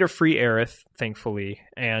later free Aerith, thankfully,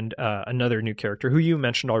 and another new character who you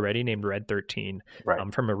mentioned already named Red 13,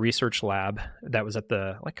 right. From a research lab that was at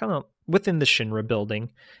the, kind of within the Shinra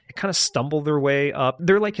building. They kind of stumble their way up.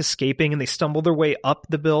 They're escaping, and they stumble their way up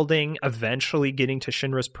the building, eventually getting to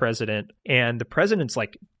Shinra's president. And the president's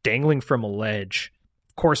dangling from a ledge.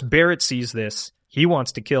 Of course, Barrett sees this. He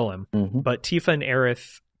wants to kill him, but Tifa and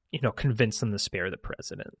Aerith, convince them to spare the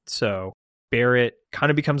president. So Barrett kind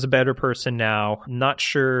of becomes a better person now. Not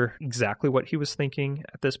sure exactly what he was thinking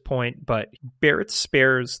at this point, but Barrett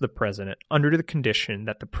spares the president under the condition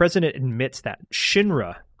that the president admits that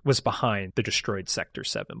Shinra was behind the destroyed Sector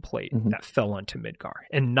 7 plate that fell onto Midgar,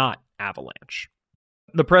 and not Avalanche.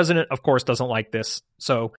 The president, of course, doesn't like this,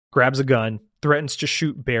 so grabs a gun, threatens to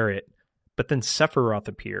shoot Barrett, but then Sephiroth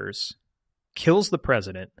appears, kills the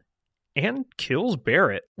president, and kills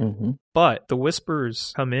Barrett. But the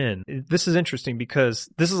Whispers come in. This is interesting because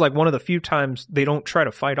this is one of the few times they don't try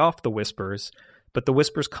to fight off the Whispers, but the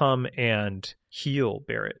Whispers come and heal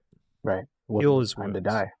Barrett. Right. Heal his wounds. To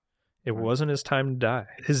die. It wasn't his time to die.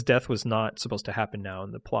 His death was not supposed to happen now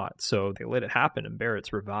in the plot, so they let it happen and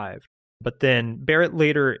Barrett's revived. But then Barrett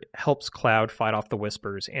later helps Cloud fight off the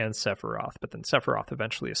Whispers and Sephiroth, but then Sephiroth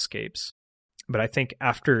eventually escapes. But I think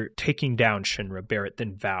after taking down Shinra, Barrett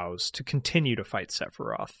then vows to continue to fight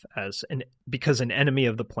Sephiroth because an enemy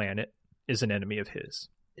of the planet is an enemy of his.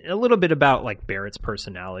 A little bit about like Barrett's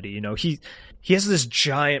personality. You know, he has this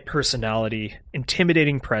giant personality,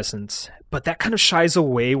 intimidating presence, but that kind of shies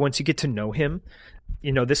away once you get to know him.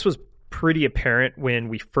 You know, this was pretty apparent when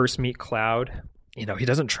we first meet Cloud. You know, he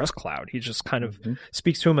doesn't trust Cloud. He just kind of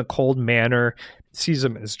speaks to him in a cold manner, sees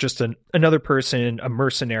him as just another person, a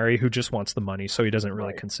mercenary who just wants the money, so he doesn't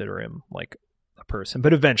really consider him like a person.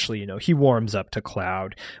 But eventually, you know, he warms up to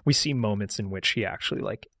Cloud. We see moments in which he actually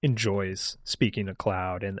like enjoys speaking to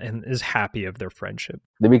Cloud and is happy of their friendship.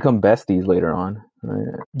 They become besties later on.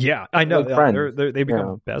 Right? Yeah, I know. Like they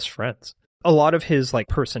become best friends. A lot of his like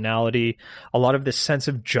personality, a lot of this sense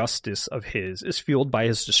of justice of his is fueled by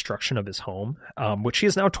his destruction of his home, which he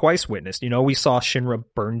has now twice witnessed. You know, we saw Shinra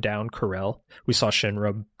burn down Corel. We saw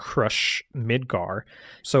Shinra crush Midgar.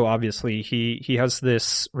 So obviously he has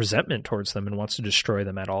this resentment towards them and wants to destroy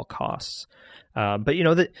them at all costs. But you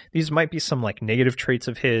know that these might be some like negative traits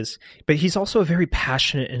of his, but he's also a very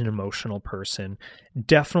passionate and emotional person,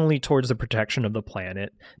 definitely towards the protection of the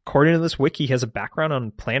planet. According to this wiki, he has a background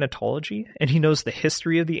on planetology and he knows the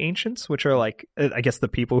history of the ancients, which are like, I guess, the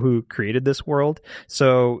people who created this world.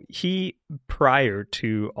 So he, prior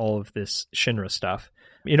to all of this Shinra stuff,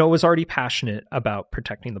 you know, was already passionate about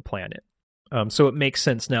protecting the planet. So it makes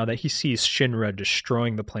sense now that he sees Shinra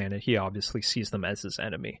destroying the planet. He obviously sees them as his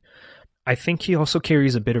enemy. I think he also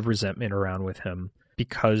carries a bit of resentment around with him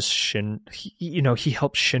because he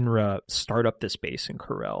helped Shinra start up this base in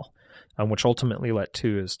Corel, which ultimately led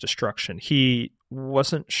to his destruction. He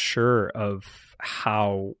wasn't sure of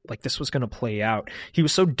how like this was going to play out. He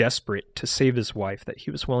was so desperate to save his wife that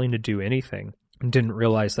he was willing to do anything. And didn't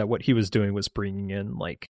realize that what he was doing was bringing in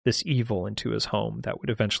like this evil into his home that would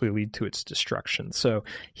eventually lead to its destruction. So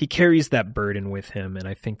he carries that burden with him, and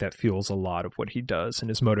I think that fuels a lot of what he does and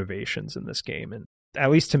his motivations in this game. And at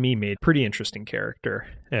least to me, made a pretty interesting character.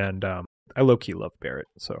 And I low-key love Barrett,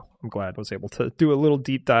 so I'm glad I was able to do a little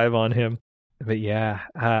deep dive on him. But yeah,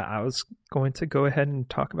 I was going to go ahead and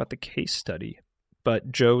talk about the case study.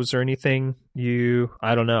 But Joe, is there anything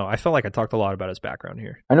I don't know. I felt like I talked a lot about his background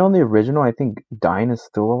here. I know in the original, I think Dine is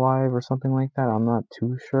still alive or something like that. I'm not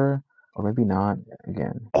too sure. Or maybe not,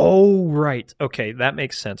 again. Oh, right. Okay, that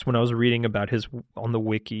makes sense. When I was reading about his on the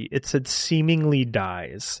wiki, it said seemingly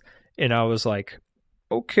dies. And I was like,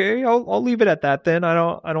 okay, I'll leave it at that then. I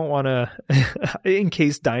don't want to, in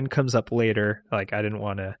case Dine comes up later, like I didn't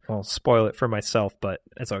want to spoil it for myself, but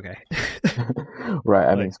it's okay. Right,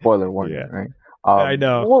 I mean, spoiler warning, right? I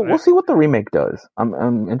know. We'll see what the remake does.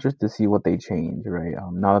 I'm interested to see what they change, right?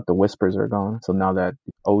 Now that the Whispers are gone, so now that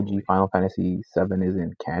OG Final Fantasy VII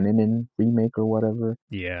isn't canon in remake or whatever,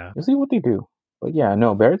 we'll see what they do. But yeah,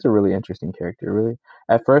 no, Barrett's a really interesting character. Really,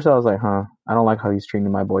 at first I was like, I don't like how he's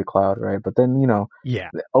treating my boy Cloud, right? But then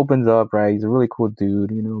it opens up, right? He's a really cool dude.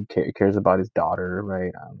 Cares about his daughter,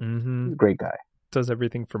 right? He's a great guy. Does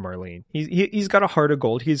everything for Marlene. He's got a heart of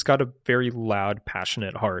gold. He's got a very loud,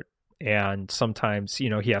 passionate heart. And sometimes, he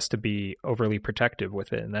has to be overly protective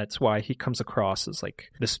with it. And that's why he comes across as like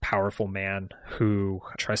this powerful man who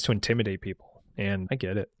tries to intimidate people. And I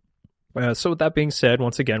get it. So with that being said,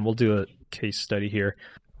 once again, we'll do a case study here.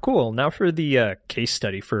 Cool. Now for the case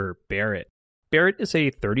study for Barrett. Barrett is a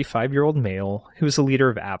 35-year-old male who is the leader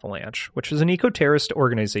of Avalanche, which is an eco-terrorist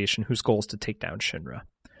organization whose goal is to take down Shinra.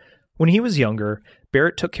 When he was younger,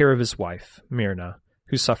 Barrett took care of his wife, Myrna,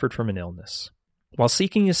 who suffered from an illness. While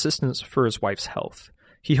seeking assistance for his wife's health,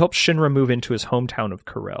 he helped Shinra move into his hometown of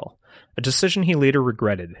Corel, a decision he later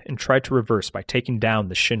regretted and tried to reverse by taking down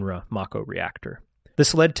the Shinra Mako reactor.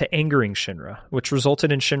 This led to angering Shinra, which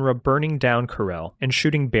resulted in Shinra burning down Corel and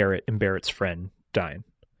shooting Barrett and Barrett's friend, Dine.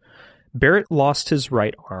 Barrett lost his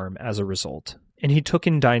right arm as a result, and he took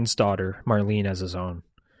in Dine's daughter, Marlene, as his own.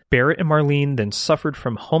 Barrett and Marlene then suffered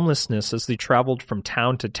from homelessness as they traveled from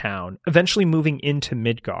town to town, eventually moving into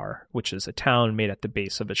Midgar, which is a town made at the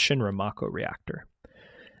base of a Shinra Mako reactor.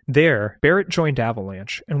 There, Barrett joined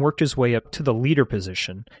Avalanche and worked his way up to the leader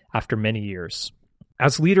position after many years.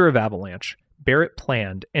 As leader of Avalanche, Barrett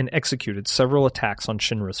planned and executed several attacks on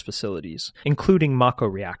Shinra's facilities, including Mako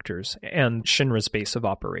reactors and Shinra's base of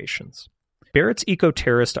operations. Barrett's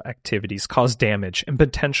eco-terrorist activities caused damage and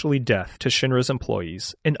potentially death to Shinra's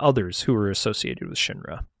employees and others who were associated with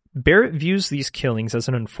Shinra. Barrett views these killings as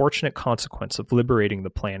an unfortunate consequence of liberating the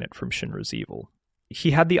planet from Shinra's evil.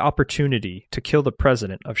 He had the opportunity to kill the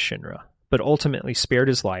president of Shinra, but ultimately spared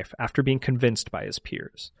his life after being convinced by his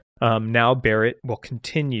peers. Now Barrett will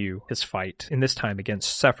continue his fight, in this time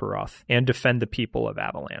against Sephiroth, and defend the people of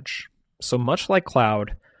Avalanche. So much like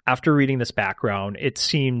Cloud, after reading this background, it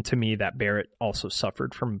seemed to me that Barrett also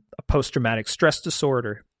suffered from a post-traumatic stress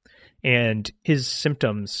disorder, and his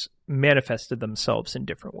symptoms manifested themselves in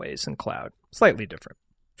different ways than Cloud, slightly different.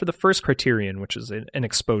 For the first criterion, which is an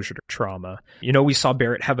exposure to trauma, we saw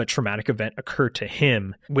Barrett have a traumatic event occur to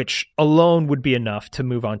him, which alone would be enough to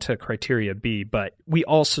move on to criteria B, but we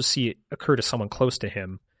also see it occur to someone close to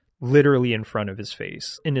him, literally in front of his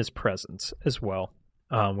face, in his presence as well,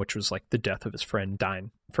 which was like the death of his friend Dine.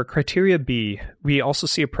 For criteria B, we also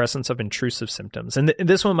see a presence of intrusive symptoms, and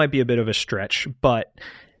this one might be a bit of a stretch, but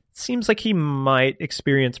seems like he might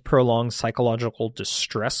experience prolonged psychological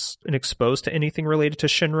distress and exposed to anything related to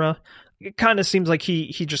Shinra. It kind of seems like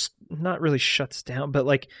he just not really shuts down, but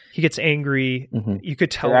like he gets angry. Mm-hmm. You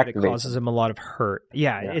could tell that it causes him a lot of hurt.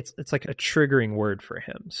 Yeah, it's like a triggering word for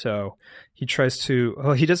him. So he tries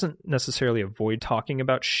to, he doesn't necessarily avoid talking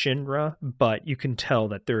about Shinra, but you can tell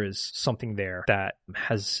that there is something there that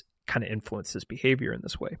has kind of influenced his behavior in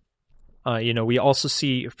this way. We also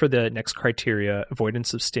see for the next criteria,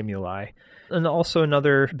 avoidance of stimuli, and also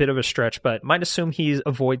another bit of a stretch, but might assume he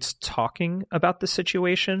avoids talking about the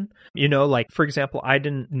situation. Like, for example, I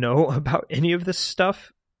didn't know about any of this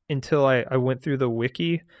stuff until I went through the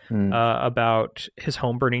wiki about his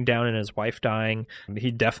home burning down and his wife dying.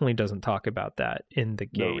 He definitely doesn't talk about that in the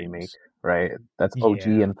game. Remake. Right. That's OG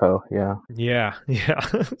info. Yeah. Yeah.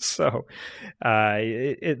 So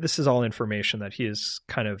this is all information that he is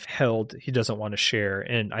kind of held. He doesn't want to share.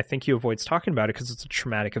 And I think he avoids talking about it because it's a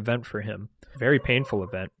traumatic event for him. Very painful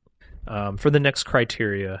event. For the next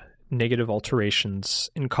criteria, negative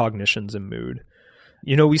alterations in cognitions and mood.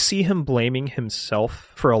 We see him blaming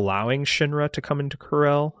himself for allowing Shinra to come into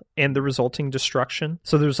Corel and the resulting destruction.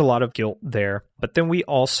 So there's a lot of guilt there. But then we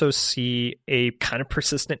also see a kind of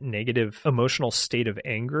persistent negative emotional state of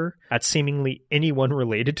anger at seemingly anyone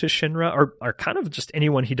related to Shinra or kind of just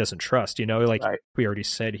anyone he doesn't trust. Right. We already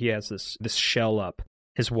said, he has this shell up,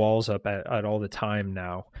 his walls up at all the time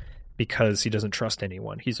now, because he doesn't trust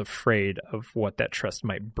anyone. He's afraid of what that trust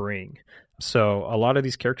might bring. So a lot of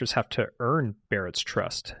these characters have to earn Barrett's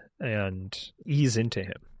trust and ease into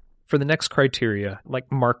him. For the next criteria,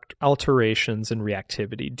 like marked alterations in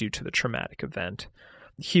reactivity due to the traumatic event.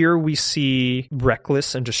 Here we see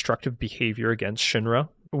reckless and destructive behavior against Shinra.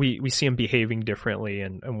 We see him behaving differently,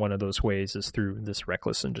 and one of those ways is through this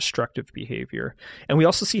reckless and destructive behavior. And we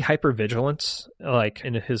also see hypervigilance, like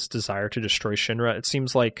in his desire to destroy Shinra. It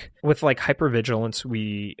seems like with like hypervigilance,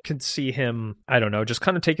 we can see him, I don't know, just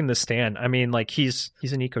kind of taking the stand. I mean, like he's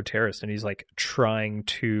an eco-terrorist, and he's like trying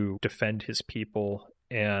to defend his people,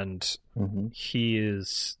 and he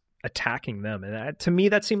is attacking them, and to me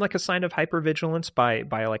that seemed like a sign of hypervigilance by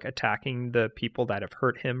like attacking the people that have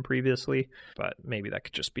hurt him previously, but maybe that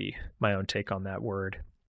could just be my own take on that word.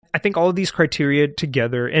 I think all of these criteria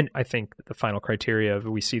together, and I think the final criteria,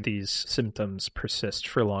 we see these symptoms persist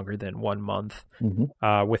for longer than 1 month.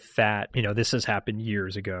 With that, this has happened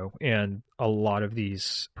years ago, and a lot of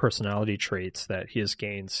these personality traits that he has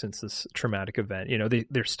gained since this traumatic event,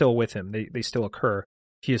 they're still with him, they still occur.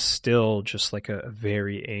 He is still just like a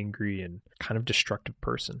very angry and kind of destructive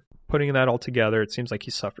person. Putting that all together, it seems like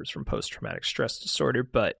he suffers from post-traumatic stress disorder.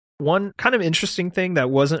 But one kind of interesting thing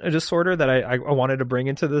that wasn't a disorder that I wanted to bring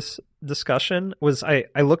into this discussion was I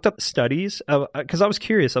looked up studies because I was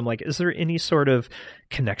curious. I'm like, is there any sort of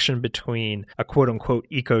connection between a quote-unquote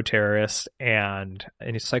eco-terrorist and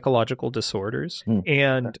any psychological disorders?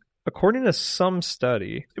 And according to some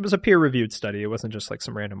study, it was a peer-reviewed study. It wasn't just like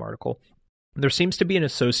some random article. There seems to be an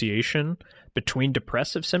association between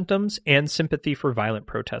depressive symptoms and sympathy for violent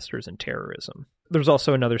protesters and terrorism. There's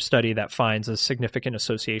also another study that finds a significant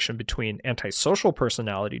association between antisocial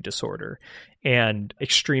personality disorder and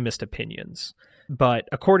extremist opinions. But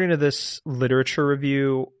according to this literature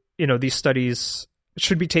review, these studies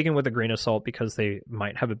should be taken with a grain of salt because they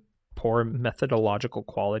might have a poor methodological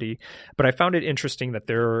quality. But I found it interesting that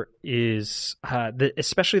there is,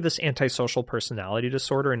 especially this antisocial personality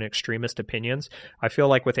disorder and extremist opinions. I feel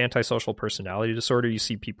like with antisocial personality disorder, you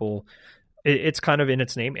see people, it's kind of in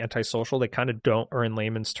its name, antisocial. They kind of don't, or in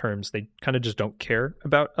layman's terms, they kind of just don't care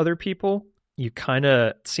about other people. You kind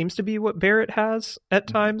of seems to be what Barrett has at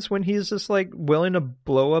times when he's just like willing to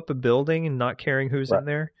blow up a building and not caring who's in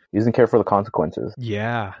there. He doesn't care for the consequences.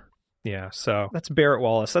 Yeah, so that's Barrett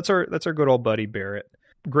Wallace. That's our good old buddy Barrett.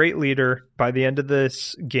 Great leader. By the end of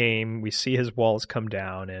this game, we see his walls come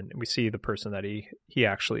down and we see the person that he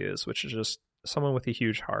actually is, which is just someone with a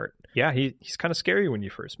huge heart. Yeah, he's kind of scary when you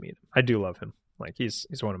first meet him. I do love him. Like he's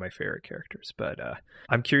one of my favorite characters. But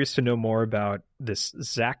I'm curious to know more about this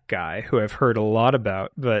Zack guy who I've heard a lot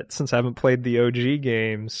about, but since I haven't played the OG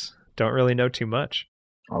games, don't really know too much.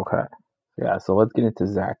 Okay. Yeah, so let's get into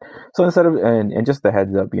Zack. So instead of, and just a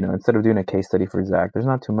heads up, instead of doing a case study for Zack, there's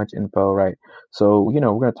not too much info, right? So, we're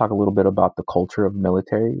going to talk a little bit about the culture of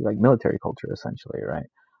military, like military culture, essentially, right?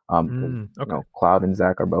 Because, Okay. Cloud and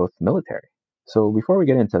Zack are both military. So before we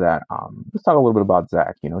get into that, let's talk a little bit about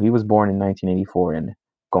Zack. He was born in 1984 in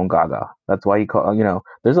Gongaga. That's why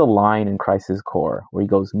there's a line in Crisis Core where he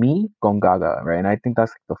goes, me, Gongaga, right? And I think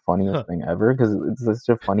that's like the funniest thing ever because it's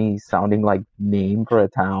such a funny sounding like name for a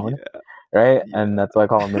town. Yeah. Right, Yeah. and that's why I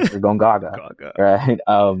call him Mr. Gongaga. Gaga. Right.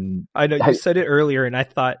 I know you said it earlier, and I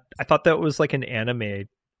thought that was like an anime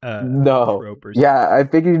no. trope or something. Yeah, I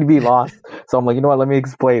figured you'd be lost, so I'm like, you know what? Let me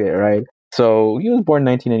explain it. Right. So he was born in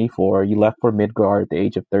 1984. He left for Midgar at the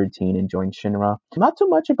age of 13 and joined Shinra. Not too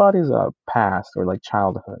much about his past or like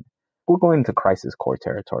childhood. We're going into Crisis Core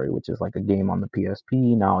territory, which is like a game on the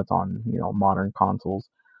PSP. Now it's on modern consoles.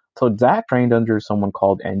 So Zack trained under someone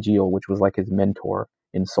called Angeal, which was like his mentor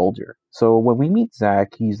in Soldier. So when we meet Zack,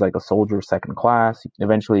 he's like a soldier second class.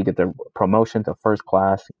 Eventually he gets a promotion to first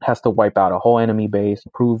class, has to wipe out a whole enemy base,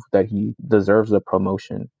 prove that he deserves the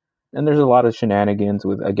promotion. And there's a lot of shenanigans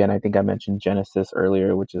with, again, I think I mentioned Genesis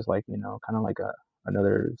earlier, which is like, kind of like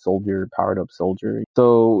another soldier, powered up soldier.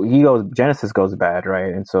 So Genesis goes bad,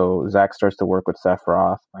 right? And so Zack starts to work with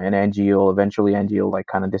Sephiroth and Angeal. Eventually Angeal like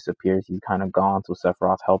kind of disappears. He's kind of gone. So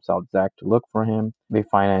Sephiroth helps out Zack to look for him. They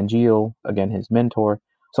find Angeal, again, his mentor.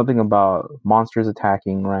 Something about monsters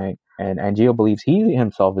attacking, right? And Angeal believes he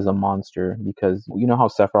himself is a monster because you know how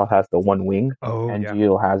Sephiroth has the one wing? Oh,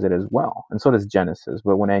 Angeal has it as well. And so does Genesis.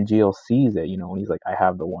 But when Angeal sees it, when he's like, I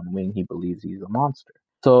have the one wing, he believes he's a monster.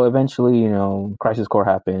 So eventually, Crisis Core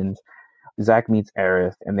happens. Zack meets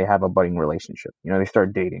Aerith, and they have a budding relationship. They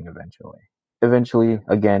start dating eventually. Eventually,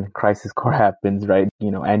 again, Crisis Core happens, right?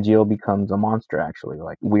 Angeal becomes a monster, actually,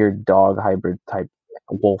 like weird dog hybrid type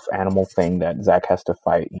wolf animal thing that Zack has to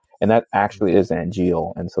fight. And that actually is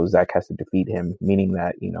Angeal. And so Zack has to defeat him, meaning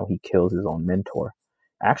that, he kills his own mentor.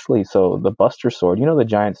 Actually, so the Buster Sword, the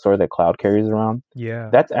giant sword that Cloud carries around? Yeah.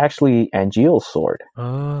 That's actually Angeal's sword.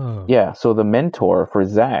 Oh. Yeah, so the mentor for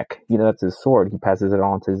Zack, that's his sword. He passes it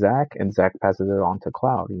on to Zack, and Zack passes it on to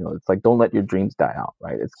Cloud. It's like, don't let your dreams die out,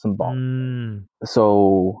 right? It's symbolic.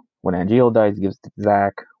 So when Angeal dies, he gives it to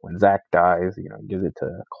Zack. When Zack dies, he gives it to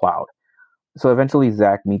Cloud. So eventually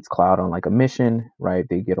Zack meets Cloud on like a mission, right?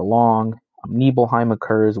 They get along. Nibelheim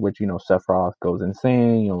occurs, which, Sephiroth goes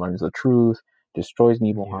insane, learns the truth, destroys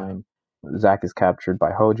Nibelheim. Yeah. Zack is captured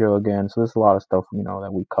by Hojo again. So there's a lot of stuff,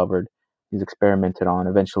 that we covered. He's experimented on.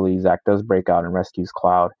 Eventually, Zack does break out and rescues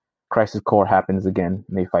Cloud. Crisis Core happens again,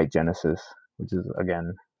 and they fight Genesis, which is,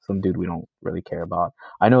 again, some dude we don't really care about.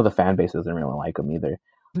 I know the fan base doesn't really like him either.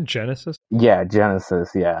 Genesis? Yeah,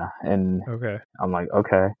 Genesis, yeah. And okay. I'm like,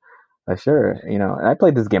 okay, sure. And I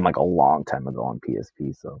played this game like a long time ago on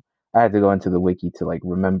PSP, so I had to go into the wiki to like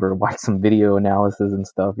remember, watch some video analysis and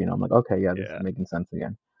stuff. I'm like, okay, yeah, this is making sense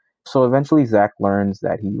again. So eventually Zack learns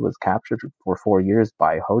that he was captured for 4 years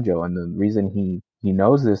by Hojo. And the reason he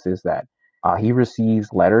knows this is that he receives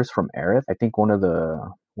letters from Aerith. I think one of the,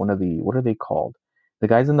 what are they called? The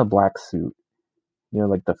guys in the black suit,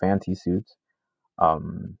 like the fancy suits.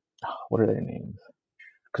 What are their names?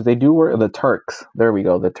 Because they do work, the Turks. There we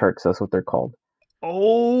go, the Turks. That's what they're called.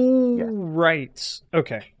 Oh, yeah. Right.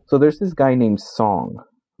 Okay. So there's this guy named Song,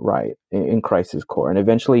 right, in Crisis Core, and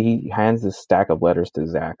eventually he hands this stack of letters to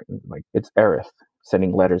Zack. Like, it's Aerith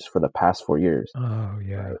sending letters for the past 4 years. Oh,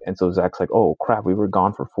 yeah. Right? And so Zack's like, oh, crap, we were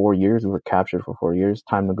gone for 4 years. We were captured for 4 years.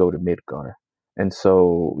 Time to go to Midgar. And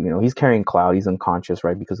so, he's carrying Cloud. He's unconscious,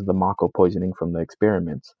 right, because of the Mako poisoning from the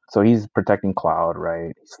experiments. So he's protecting Cloud,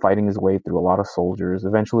 right? He's fighting his way through a lot of soldiers.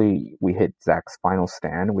 Eventually, we hit Zack's final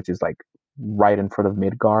stand, which is like right in front of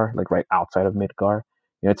Midgar, like right outside of Midgar.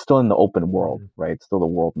 It's still in the open world, right? It's still the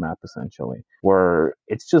world map, essentially, where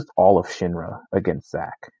it's just all of Shinra against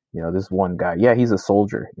Zack. This one guy, yeah, he's a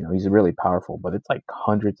soldier, he's really powerful, but it's like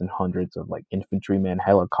hundreds and hundreds of like infantrymen,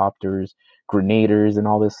 helicopters, grenadiers, and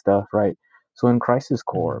all this stuff, right? So in Crisis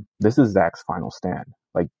Core, this is Zack's final stand.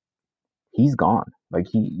 Like, he's gone. Like,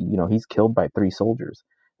 he's killed by 3 soldiers,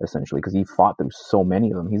 essentially, because he fought through so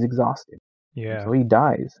many of them. He's exhausted. Yeah. And so he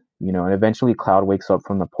dies, and eventually Cloud wakes up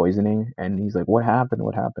from the poisoning, and he's like, what happened?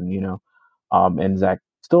 And Zack,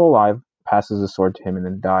 still alive, passes the sword to him and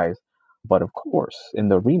then dies. But of course, in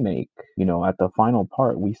the remake, at the final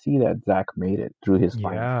part, we see that Zack made it through his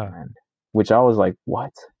final stand, which I was like,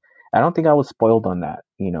 what? I don't think I was spoiled on that,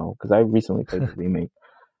 because I recently played the remake.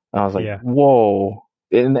 And I was like, Yeah. whoa.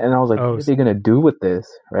 And I was like, Oh, what are they going to do with this?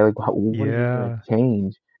 Right? Like, what are they going yeah. to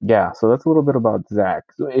change? Yeah, so that's a little bit about Zach.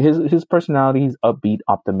 So his personality, he's upbeat,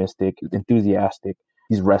 optimistic, enthusiastic.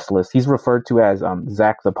 He's restless. He's referred to as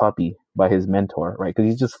Zach the puppy by his mentor, right? Because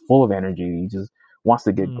he's just full of energy. He just wants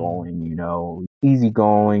to get Mm, going,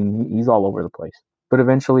 easygoing. He's all over the place. But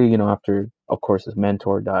eventually, after, of course, his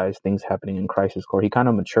mentor dies, things happening in Crisis Core, he kind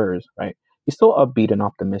of matures, right? He's still upbeat and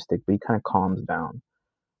optimistic, but he kind of calms down,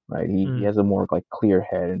 right? He mm, has a more like clear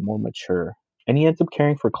head and more mature. And he ends up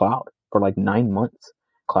caring for Cloud for like 9 months.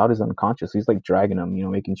 Cloud is unconscious. He's like dragging him,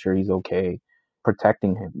 making sure he's okay,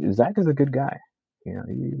 protecting him. Zach is a good guy. He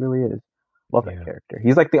really is. Love that yeah. character.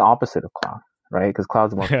 He's like the opposite of Cloud, right? Because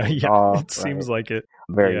Cloud's more closed Yeah. off, It right? seems like it.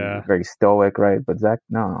 Very, Yeah. very stoic, right? But Zach,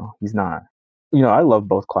 no, he's not. I love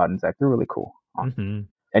both Cloud and Zach. They're really cool. Hmm.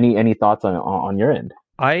 Any thoughts on your end?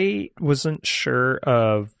 I wasn't sure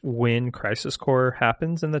of when Crisis Core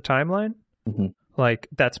happens in the timeline. Mm-hmm. Like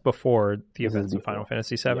that's before the This is events of Final before.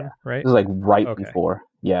 Fantasy Yeah. VII, right? This is like right Okay. before.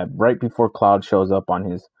 Yeah, right before Cloud shows up on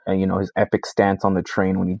his, his epic stance on the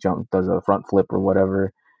train when he does a front flip or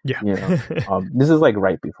whatever. Yeah. This is like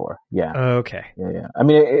right before. Yeah. Okay. Yeah. I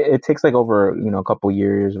mean, it takes like over, a couple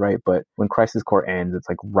years, right? But when Crisis Core ends, it's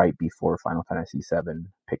like right before Final Fantasy VII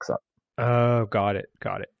picks up. Oh, got it.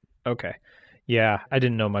 Got it. Okay. Yeah, I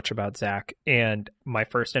didn't know much about Zach, and my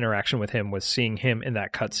first interaction with him was seeing him in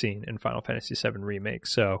that cutscene in Final Fantasy VII Remake.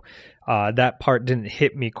 So that part didn't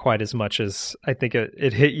hit me quite as much as I think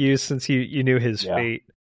it hit you, since you knew his Yeah. fate.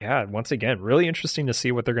 Yeah, once again, really interesting to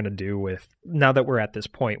see what they're going to do with, now that we're at this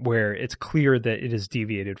point where it's clear that it is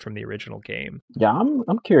deviated from the original game. Yeah,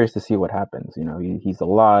 I'm curious to see what happens. He's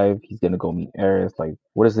alive. He's gonna go meet Aerith. Like,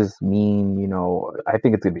 what does this mean? I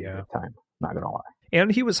think it's gonna be a good time. Not gonna lie. And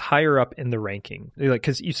he was higher up in the ranking, like,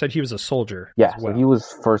 because you said he was a soldier. Yeah, as well. So he was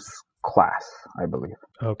first class, I believe.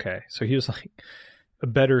 Okay, so he was like a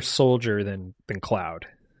better soldier than Cloud.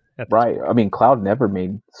 Right. I mean, Cloud never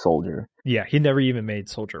made soldier. Yeah, he never even made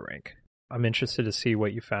soldier rank. I'm interested to see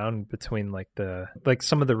what you found between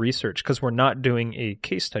some of the research, because we're not doing a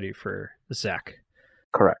case study for Zach.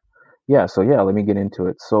 Correct. Yeah, so let me get into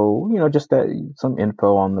it. So, just some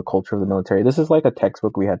info on the culture of the military. This is like a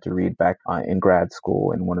textbook we had to read back in grad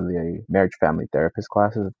school in one of the marriage family therapist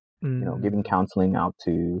classes, giving counseling out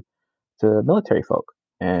to military folk.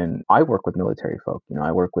 And I work with military folk.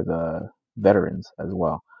 I work with veterans as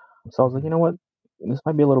well. So I was like, you know what? This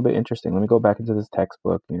might be a little bit interesting. Let me go back into this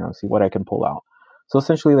textbook, see what I can pull out. So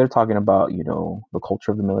essentially, they're talking about, the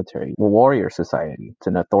culture of the military, warrior society. It's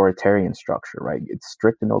an authoritarian structure, right? It's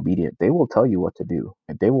strict and obedient. They will tell you what to do,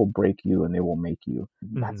 and they will break you, and they will make you.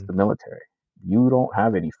 That's the military. You don't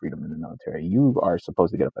have any freedom in the military. You are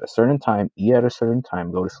supposed to get up at a certain time, eat at a certain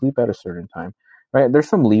time, go to sleep at a certain time, right? There's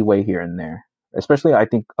some leeway here and there, especially I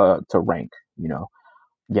think to rank.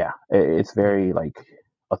 Yeah, it's very like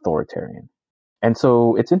authoritarian. And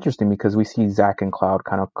so it's interesting because we see Zach and Cloud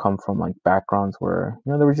kind of come from like backgrounds where,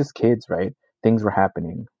 they were just kids, right? Things were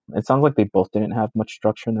happening. It sounds like they both didn't have much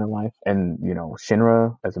structure in their life. And,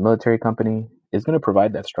 Shinra as a military company is going to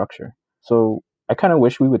provide that structure. So I kind of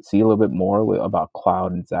wish we would see a little bit more about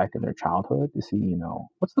Cloud and Zach in their childhood to see,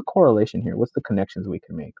 what's the correlation here? What's the connections we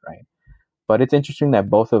can make, right? But it's interesting that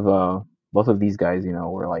both of these guys,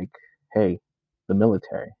 were like, hey, the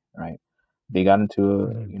military, right? They got into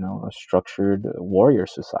a structured warrior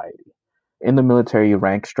society. In the military,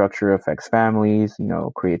 rank structure affects families,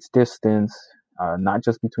 creates distance, not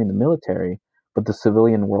just between the military, but the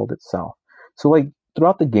civilian world itself. So like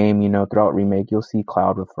throughout the game, throughout Remake, you'll see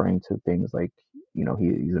Cloud referring to things like,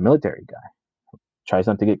 he's a military guy. Tries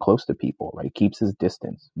not to get close to people, right? Keeps his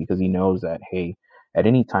distance because he knows that, hey, at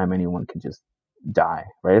any time anyone can just die,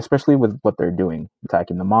 right? Especially with what they're doing,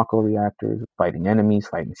 attacking the Mako reactors, fighting enemies,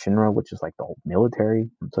 fighting Shinra, which is like the whole military.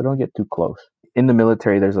 So don't get too close. In the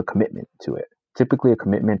military, there's a commitment to it. Typically a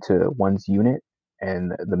commitment to one's unit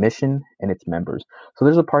and the mission and its members. So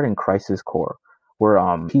there's a part in Crisis Core where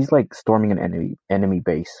he's like storming an enemy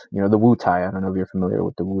base. The Wu Tai. I don't know if you're familiar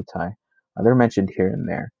with the Wu Tai. They're mentioned here and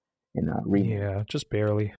there in Remake. Yeah, just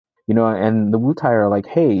barely. And the Wu Tai are like,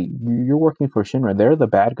 hey, you're working for Shinra. They're the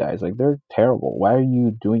bad guys. Like, they're terrible. Why are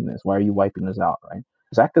you doing this? Why are you wiping us out, right?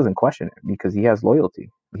 Zach doesn't question it because he has loyalty.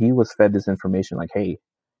 He was fed this information like, hey,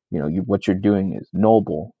 what you're doing is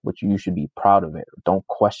noble, which you should be proud of it. Don't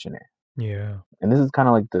question it. Yeah. And this is kind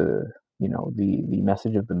of like the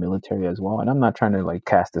message of the military as well. And I'm not trying to like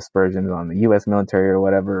cast aspersions on the U.S. military or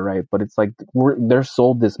whatever, right? But it's like they're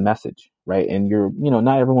sold this message, right? And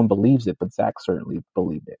not everyone believes it, but Zach certainly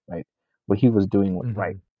believed it, right? What he was doing was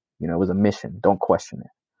right. It was a mission. Don't question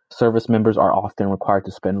it. Service members are often required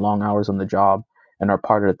to spend long hours on the job and are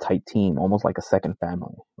part of a tight team, almost like a second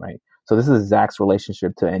family, right? So this is Zach's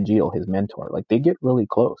relationship to Angel, his mentor. Like they get really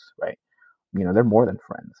close, right? They're more than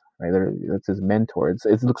friends, right? It's his mentor.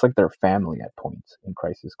 It looks like they're family at points in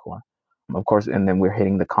Crisis Core. Of course, and then we're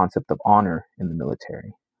hitting the concept of honor in the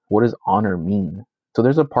military. What does honor mean? So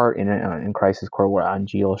there's a part in Crisis Core where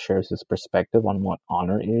Angel shares his perspective on what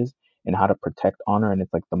honor is and how to protect honor, and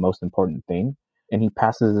it's like the most important thing. And he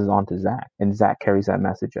passes this on to Zach, and Zach carries that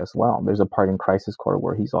message as well. There's a part in Crisis Core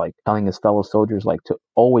where he's like telling his fellow soldiers like to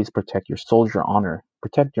always protect your soldier honor,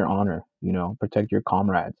 protect your honor, protect your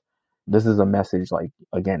comrades. This is a message like,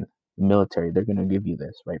 again, military, they're going to give you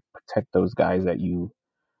this, right? Protect those guys that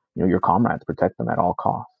your comrades, protect them at all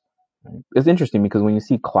costs. Right? It's interesting because when you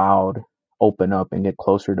see Cloud open up and get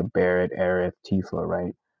closer to Barrett, Aerith, Tifa,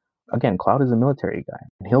 right? Again, Cloud is a military guy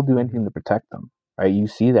and he'll do anything to protect them, right? You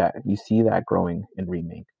see that growing in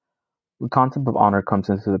Remake. The concept of honor comes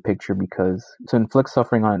into the picture because to inflict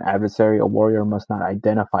suffering on an adversary, a warrior must not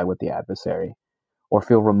identify with the adversary or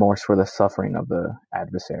feel remorse for the suffering of the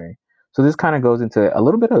adversary. So this kind of goes into a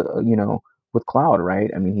little bit of, with Cloud, right?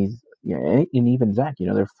 I mean, he's, and even Zach,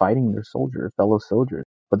 they're fighting their fellow soldiers,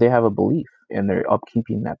 but they have a belief and they're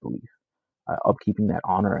upkeeping that belief, upkeeping that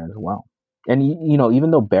honor as well. And,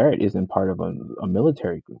 even though Barrett isn't part of a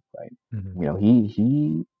military group, right?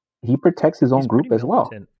 Mm-hmm. He protects his own group as well.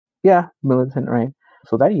 Yeah, militant, right?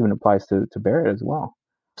 So that even applies to Barrett as well.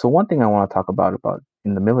 So one thing I want to talk about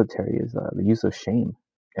in the military is the use of shame.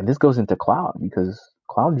 And this goes into Cloud because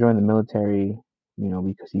Cloud joined the military,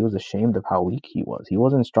 because he was ashamed of how weak he was. He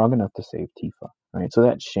wasn't strong enough to save Tifa, right? So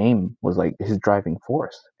that shame was like his driving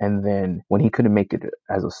force. And then when he couldn't make it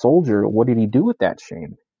as a soldier, what did he do with that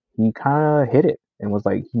shame? He kind of hid it and was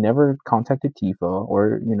like, he never contacted Tifa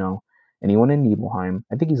or, anyone in Nibelheim.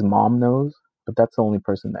 I think his mom knows, but that's the only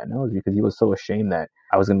person that knows because he was so ashamed that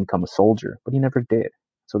I was going to become a soldier, but he never did.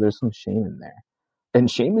 So there's some shame in there.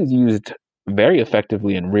 And shame is used very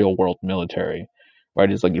effectively in real world military,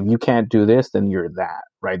 right? It's like, if you can't do this, then you're that,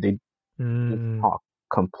 right? They talk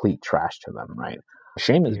complete trash to them, right?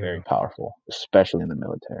 Shame is very powerful, especially in the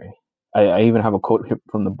military. I even have a quote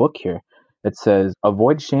from the book here that says,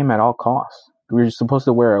 avoid shame at all costs. We're supposed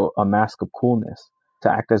to wear a mask of coolness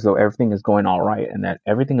to act as though everything is going all right and that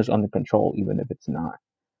everything is under control, even if it's not.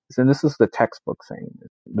 So this is the textbook saying this.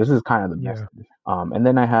 This is kind of the message. And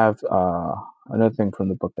then I have another thing from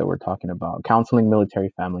the book that we're talking about, Counseling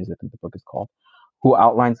Military Families, I think the book is called, who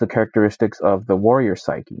outlines the characteristics of the warrior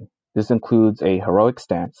psyche. This includes a heroic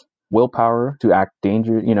stance, willpower to act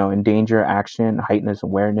in danger, action, heightened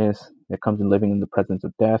awareness that comes in living in the presence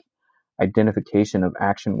of death, identification of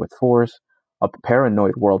action with force, a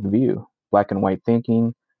paranoid worldview, black and white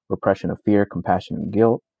thinking, repression of fear, compassion and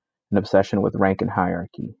guilt, an obsession with rank and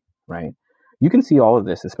hierarchy, right? You can see all of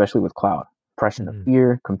this, especially with Cloud. Repression of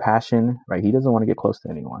fear, compassion, right? He doesn't want to get close to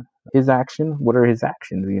anyone. His action, what are his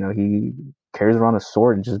actions? He carries around a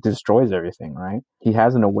sword and just destroys everything, right? He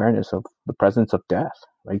has an awareness of the presence of death,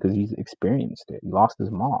 right? Because he's experienced it. He lost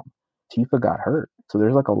his mom. Tifa got hurt. So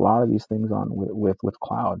there's like a lot of these things on with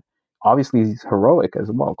Cloud. Obviously, he's heroic as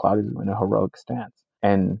well. Cloud is in a heroic stance.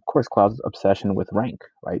 And of course, Cloud's obsession with rank,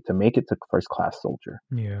 right? To make it to first class soldier.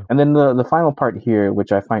 Yeah. And then the final part here,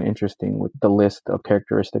 which I find interesting with the list of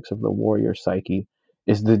characteristics of the warrior psyche,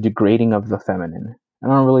 is the degrading of the feminine. I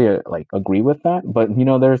don't really agree with that, but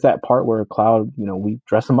there's that part where Cloud, we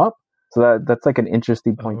dress him up. So that's like an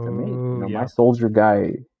interesting point to make. My soldier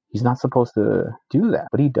guy, he's not supposed to do that,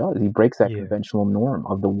 but he does. He breaks that conventional norm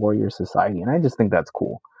of the warrior society. And I just think that's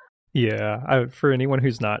cool. Yeah, for anyone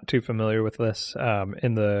who's not too familiar with this,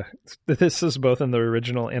 this is both in the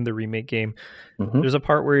original and the remake game. Mm-hmm. There's a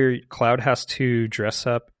part where Cloud has to dress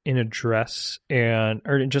up in a dress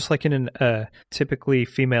or just like in a typically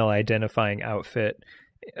female identifying outfit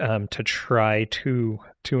to try to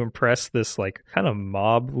impress this like kind of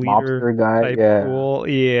mob leader guy, type role,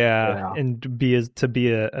 and be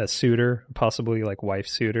a suitor, possibly like wife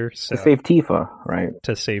suitor, so, to save Tifa, right?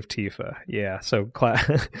 To save Tifa, yeah. So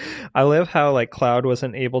I love how like Cloud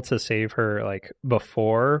wasn't able to save her like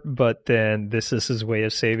before, but then this is his way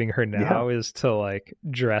of saving her now is to like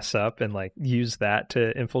dress up and like use that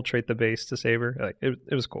to infiltrate the base to save her. Like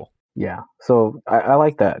it was cool. Yeah, so I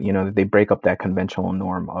like that, they break up that conventional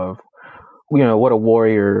norm of, what a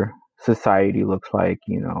warrior society looks like,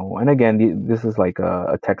 and again, this is like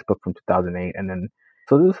a textbook from 2008, and then,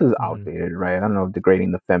 so this is outdated, right? I don't know if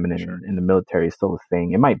degrading the feminine in the military is still a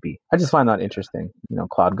thing. It might be. I just find that interesting.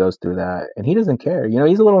 Cloud goes through that, and he doesn't care.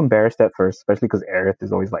 He's a little embarrassed at first, especially because Aerith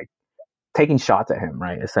is always like taking shots at him,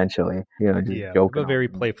 right? Essentially, just joking. A very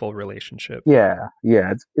playful relationship. Yeah,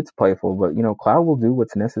 it's playful, but Cloud will do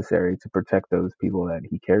what's necessary to protect those people that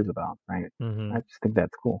he cares about, right? Mm-hmm. I just think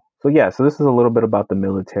that's cool. So yeah, so this is a little bit about the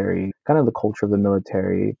military, kind of the culture of the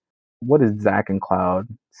military. What does Zack and Cloud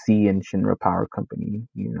see in Shinra Power Company?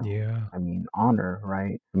 Yeah. I mean, honor,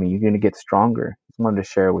 right? I mean, you're gonna get stronger. Just wanted to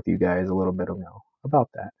share with you guys a little bit of about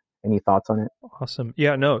that. Any thoughts on it? Awesome.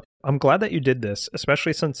 Yeah, no, I'm glad that you did this,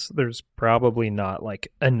 especially since there's probably not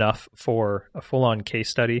like enough for a full-on case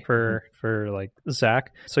study for like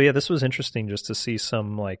Zack. So yeah, this was interesting just to see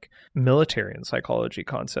some like military and psychology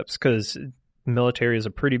concepts, because military is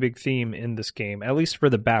a pretty big theme in this game, at least for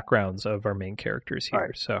the backgrounds of our main characters here.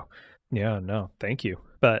 Right. So yeah, no, thank you.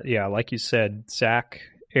 But yeah, like you said, Zack,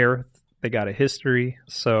 Aerith, they got a history.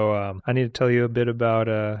 So I need to tell you a bit about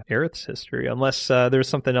Aerith's history, unless there's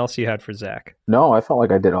something else you had for Zack. No, I felt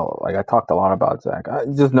like I talked a lot about Zack. I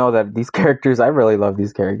just know that these characters, I really love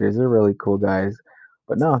these characters. They're really cool guys.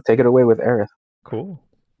 But no, take it away with Aerith. Cool.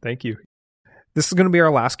 Thank you. This is going to be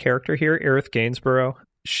our last character here, Aerith Gainsborough.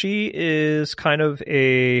 She is kind of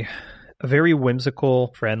a very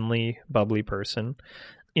whimsical, friendly, bubbly person.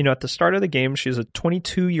 At the start of the game, she's a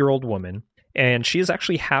 22-year-old woman. And she is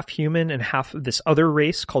actually half human and half of this other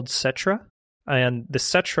race called Cetra. And the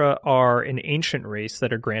Cetra are an ancient race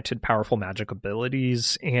that are granted powerful magic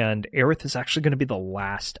abilities. And Aerith is actually going to be the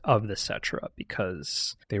last of the Cetra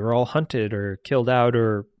because they were all hunted or killed out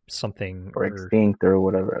or something. Or extinct or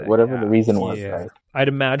whatever the reason was. Yeah. Right? I'd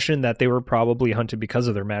imagine that they were probably hunted because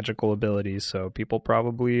of their magical abilities. So people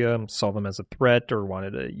probably saw them as a threat or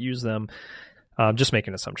wanted to use them. Just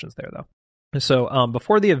making assumptions there, though. So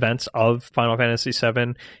before the events of Final Fantasy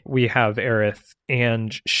VII, we have Aerith,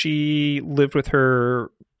 and she lived with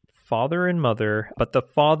her father and mother, but the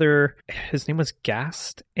father, his name was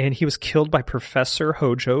Gast, and he was killed by Professor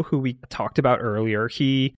Hojo, who we talked about earlier.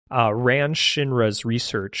 He ran Shinra's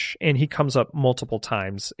research, and he comes up multiple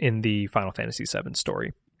times in the Final Fantasy VII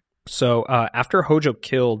story. So after Hojo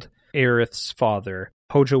killed Aerith's father,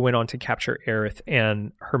 Hojo went on to capture Aerith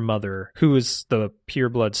and her mother, who is the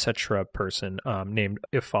pureblood Cetra person named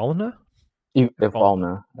Ifalna?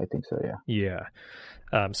 Ifalna, I think so, yeah.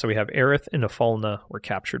 Yeah. So we have Aerith and Ifalna were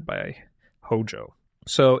captured by Hojo.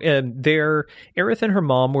 So Aerith and her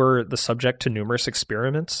mom were the subject to numerous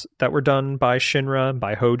experiments that were done by Shinra and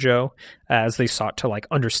by Hojo as they sought to like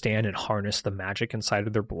understand and harness the magic inside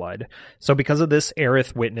of their blood. So because of this,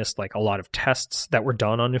 Aerith witnessed like a lot of tests that were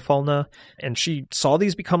done on Ifalna, and she saw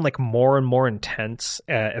these become like more and more intense,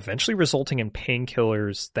 eventually resulting in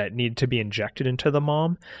painkillers that needed to be injected into the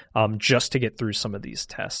mom just to get through some of these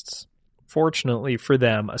tests. Fortunately for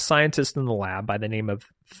them, a scientist in the lab by the name of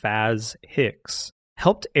Faz Hicks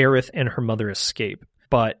helped Aerith and her mother escape,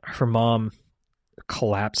 but her mom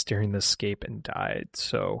collapsed during the escape and died.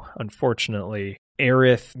 So unfortunately,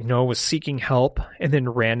 Aerith, was seeking help and then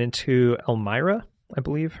ran into Elmira, I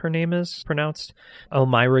believe her name is pronounced,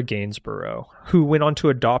 Elmira Gainsborough, who went on to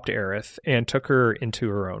adopt Aerith and took her into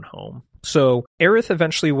her own home. So Aerith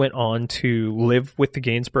eventually went on to live with the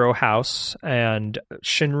Gainsborough house, and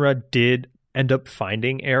Shinra did end up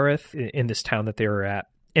finding Aerith in this town that they were at,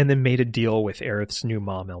 and then made a deal with Aerith's new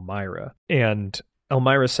mom, Elmira. And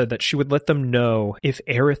Elmira said that she would let them know if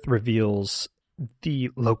Aerith reveals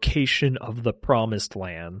the location of the Promised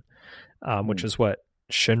Land, which is what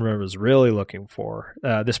Shinra was really looking for.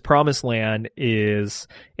 This Promised Land is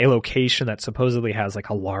a location that supposedly has like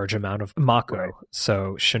a large amount of Mako, right.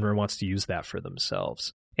 So Shinra wants to use that for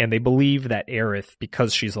themselves. And they believe that Aerith,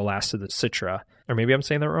 because she's the last of the Cetra, or maybe I'm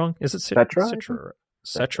saying that wrong. Is it Cetra?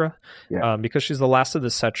 Cetra? Yeah. Because she's the last of the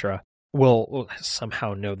Cetra, will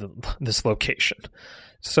somehow know this location.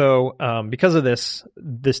 So because of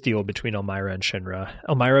this deal between Elmira and Shinra,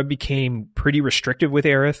 Elmira became pretty restrictive with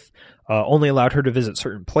Aerith, only allowed her to visit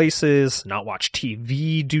certain places, not watch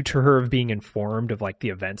TV due to her of being informed of like the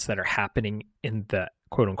events that are happening in the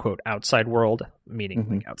quote-unquote outside world, meaning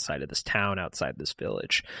like outside of this town, outside this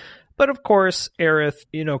village. But of course, Aerith,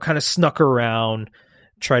 kind of snuck around,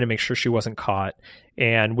 tried to make sure she wasn't caught,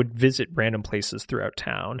 and would visit random places throughout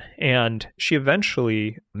town. And she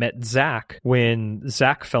eventually met Zack when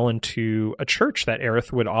Zack fell into a church that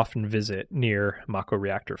Aerith would often visit near Mako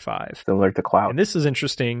Reactor 5. Similar to Cloud. And this is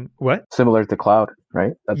interesting. What? Similar to Cloud,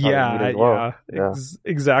 right? That's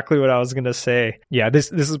exactly what I was going to say. Yeah,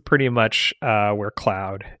 this is pretty much where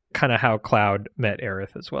Cloud, kind of how Cloud met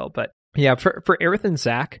Aerith as well. But yeah, for Aerith and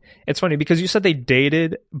Zack, it's funny because you said they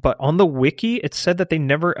dated, but on the wiki, it said that they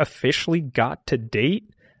never officially got to date.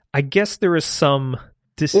 I guess there was some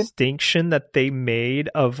distinction that they made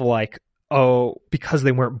of like because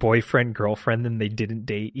they weren't boyfriend, girlfriend, then they didn't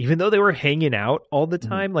date, even though they were hanging out all the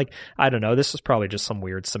time. Like, I don't know. This is probably just some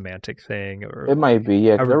weird semantic thing. Or it might be,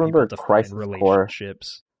 yeah. 'Cause I however people remember define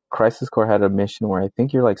relationships. Crisis Core had a mission where I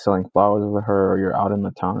think you're like selling flowers with her, or you're out in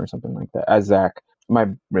the town or something like that. As Zach, am I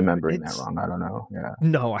remembering that wrong? I don't know. Yeah.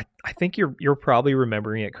 No, I think you're probably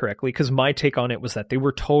remembering it correctly, because my take on it was that they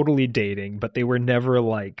were totally dating, but they were never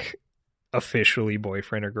like officially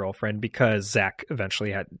boyfriend or girlfriend, because Zach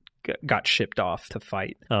eventually got shipped off to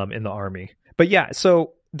fight in the army. But yeah,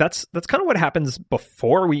 so that's kind of what happens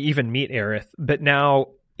before we even meet Aerith. But now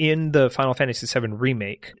in the Final Fantasy VII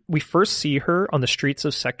Remake, we first see her on the streets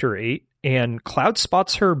of Sector 8, and Cloud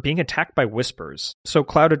spots her being attacked by Whispers. So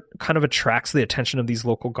Cloud kind of attracts the attention of these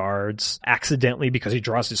local guards accidentally, because he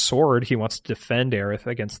draws his sword. He wants to defend Aerith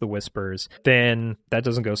against the Whispers. Then that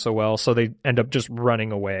doesn't go so well, so they end up just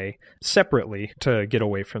running away separately to get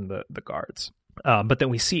away from the guards. But then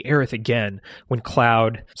we see Aerith again when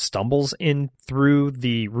Cloud stumbles in through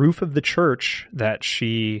the roof of the church that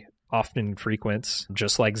she often frequents,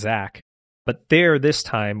 just like Zack. But there, this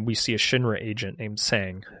time, we see a Shinra agent named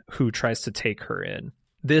Sang who tries to take her in.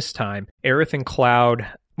 This time, Aerith and Cloud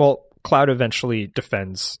eventually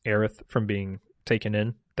defends Aerith from being taken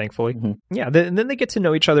in, thankfully. Mm-hmm. Yeah, and then they get to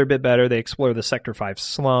know each other a bit better. They explore the Sector 5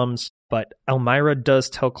 slums, but Elmira does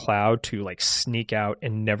tell Cloud to like sneak out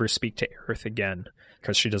and never speak to Aerith again,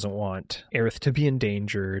 because she doesn't want Aerith to be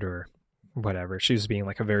endangered or whatever. She's being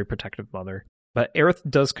like a very protective mother. But Aerith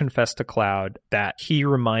does confess to Cloud that he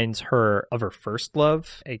reminds her of her first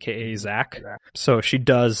love, aka Zack. So she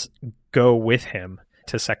does go with him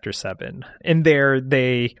to Sector 7. And there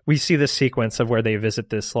we see this sequence of where they visit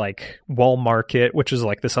this like wall market, which is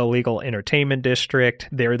like this illegal entertainment district.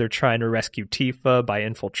 There they're trying to rescue Tifa by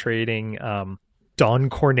infiltrating Don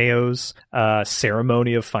Corneo's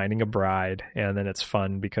ceremony of finding a bride. And then it's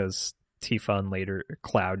fun because Tifa and later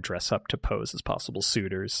Cloud dress up to pose as possible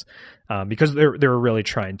suitors, because they're really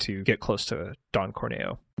trying to get close to Don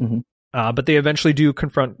Corneo. Mm-hmm. But they eventually do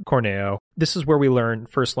confront Corneo. This is where we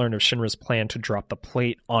first learn of Shinra's plan to drop the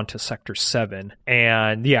plate onto Sector 7.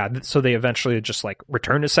 And yeah, so they eventually just like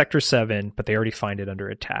return to Sector 7, but they already find it under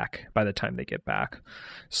attack by the time they get back.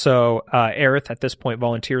 So Aerith at this point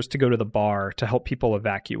volunteers to go to the bar to help people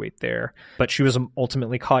evacuate there. But she was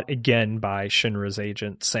ultimately caught again by Shinra's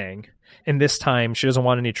agent, Sang. And this time, she doesn't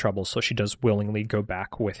want any trouble, so she does willingly go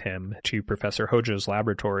back with him to Professor Hojo's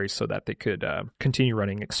laboratory so that they could continue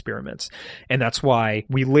running experiments. And that's why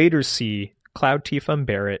we later see Cloud, Tifa, and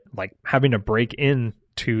Barrett like having to break in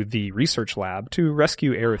to the research lab to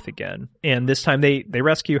rescue Aerith again. And this time they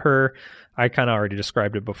rescue her. I kind of already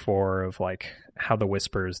described it before of like how the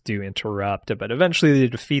Whispers do interrupt, but eventually they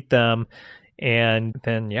defeat them. And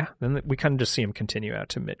then we kind of just see him continue out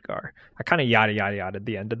to Midgar. I kind of yada at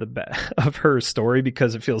the end of of her story,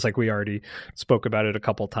 because it feels like we already spoke about it a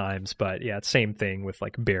couple times. But yeah, it's same thing with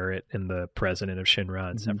like Barrett and the president of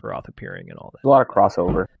Shinra and Sephiroth appearing and all that. A lot of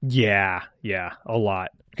crossover. Yeah, a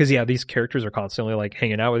lot. Because yeah, these characters are constantly like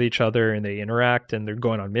hanging out with each other, and they interact, and they're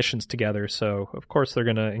going on missions together. So of course they're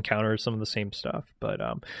going to encounter some of the same stuff. But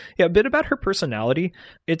yeah, a bit about her personality.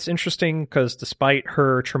 It's interesting because despite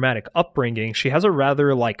her traumatic upbringing, she has a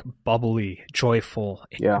rather like bubbly, joyful,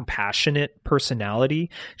 and compassionate personality.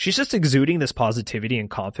 She's just exuding this positivity and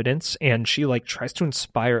confidence, and she like tries to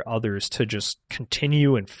inspire others to just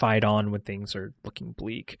continue and fight on when things are looking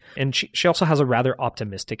bleak. And she also has a rather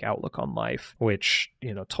optimistic outlook on life, which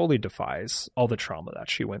totally defies all the trauma that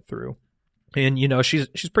she went through. And,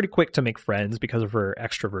 she's pretty quick to make friends because of her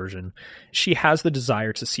extroversion. She has the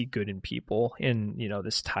desire to see good in people. And,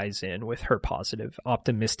 this ties in with her positive,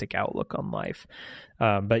 optimistic outlook on life.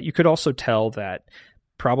 But you could also tell that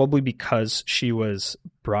probably because she was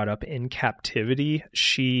brought up in captivity,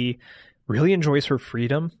 she really enjoys her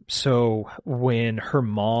freedom. So when her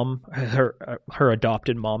mom, her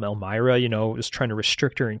adopted mom, Elmira, is trying to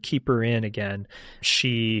restrict her and keep her in again,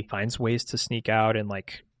 she finds ways to sneak out and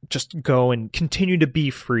like just go and continue to be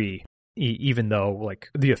free, even though like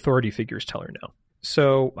the authority figures tell her no.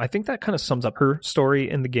 So I think that kind of sums up her story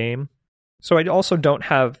in the game. So I also don't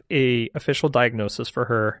have a official diagnosis for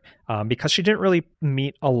her because she didn't really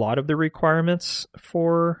meet a lot of the requirements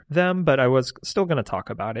for them, but I was still going to talk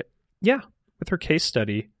about it. Yeah, with her case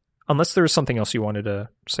study, unless there was something else you wanted to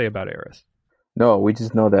say about Aerith. No, we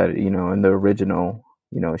just know that, in the original,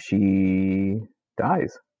 she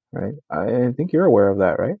dies, right? I think you're aware of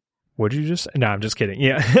that, right? Would you just? No, I'm just kidding.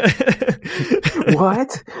 Yeah.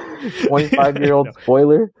 What? 25-year-old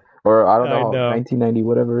spoiler? Or I don't know, 1990,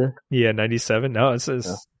 whatever. Yeah, 97. No, it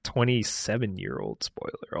says 27-year-old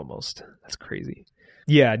spoiler almost. That's crazy.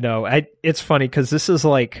 Yeah, no, it's funny because this is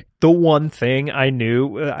like the one thing I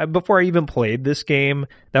knew before I even played this game.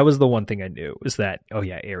 That was the one thing I knew was that, oh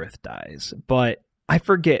yeah, Aerith dies. But I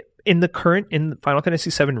forget, in Final Fantasy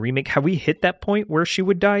VII Remake, have we hit that point where she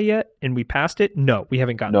would die yet and we passed it? No, we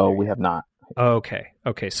haven't gotten there No, we have not.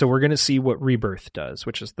 Okay. So we're going to see what Rebirth does,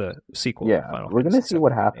 which is the sequel to Final we're Fantasy going to see VII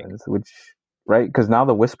what Remake. happens, right? Because now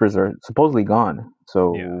the whispers are supposedly gone.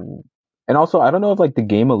 So, Yeah. And also, I don't know if like the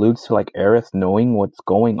game alludes to like Aerith knowing what's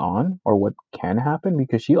going on or what can happen,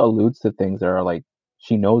 because she alludes to things that are like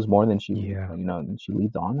she knows more than she than she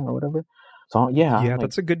leads on or whatever. So yeah,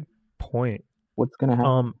 that's a good point. What's gonna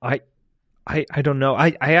happen? I don't know.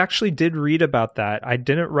 I actually did read about that. I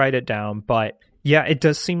didn't write it down, but yeah, it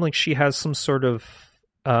does seem like she has some sort of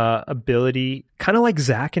ability, kind of like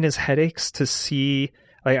Zack and his headaches, to see.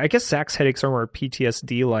 Like, I guess Zack's headaches are more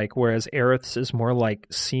PTSD like, whereas Aerith's is more like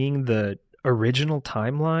seeing the original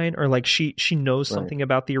timeline, or like she knows something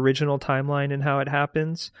about the original timeline and how it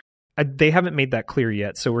happens. They haven't made that clear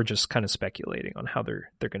yet, so we're just kind of speculating on how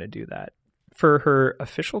they're going to do that. For her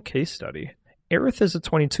official case study, Aerith is a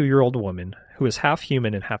 22-year-old woman who is half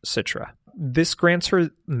human and half Citra. This grants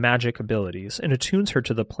her magic abilities and attunes her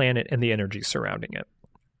to the planet and the energy surrounding it.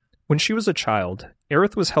 When she was a child,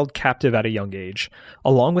 Aerith was held captive at a young age,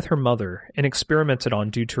 along with her mother, and experimented on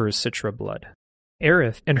due to her Citra blood.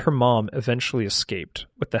 Aerith and her mom eventually escaped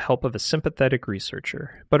with the help of a sympathetic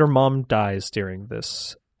researcher, but her mom dies during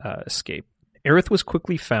this escape. Aerith was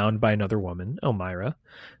quickly found by another woman, Elmira,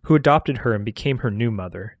 who adopted her and became her new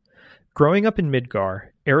mother. Growing up in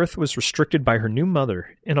Midgar, Aerith was restricted by her new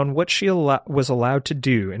mother and on what she was allowed to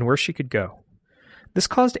do and where she could go. This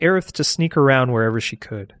caused Aerith to sneak around wherever she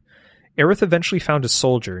could. Aerith eventually found a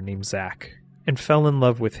soldier named Zack and fell in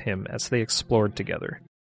love with him as they explored together.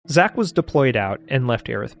 Zack was deployed out and left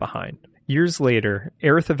Aerith behind. Years later,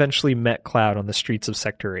 Aerith eventually met Cloud on the streets of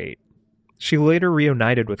Sector 8. She later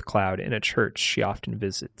reunited with Cloud in a church she often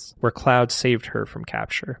visits, where Cloud saved her from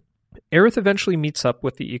capture. Aerith eventually meets up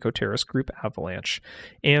with the eco-terrorist group Avalanche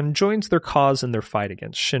and joins their cause in their fight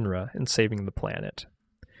against Shinra and saving the planet.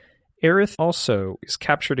 Aerith also is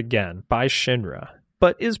captured again by Shinra,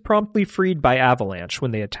 but is promptly freed by Avalanche when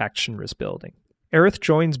they attack Shinra's building. Aerith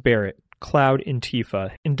joins Barret, Cloud, and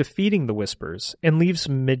Tifa in defeating the Whispers and leaves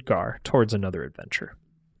Midgar towards another adventure.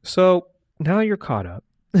 So, now you're caught up.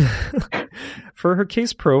 For her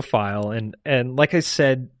case profile, and like I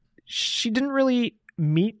said, she didn't really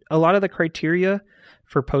meet a lot of the criteria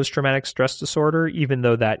for post-traumatic stress disorder, even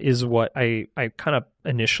though that is what I kind of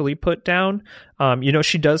initially put down.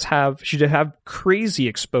 She did have crazy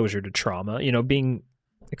exposure to trauma, being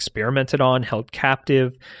experimented on, held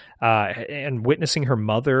captive, and witnessing her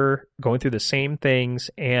mother going through the same things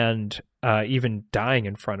and even dying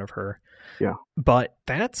in front of her. Yeah. But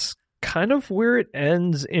that's kind of where it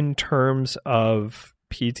ends in terms of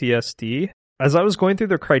PTSD. As I was going through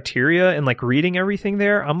the criteria and like reading everything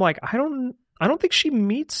there, I'm like, I don't think she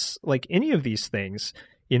meets like any of these things.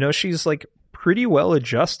 She's like pretty well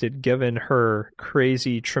adjusted given her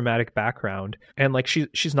crazy traumatic background, and like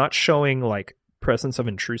she's not showing like presence of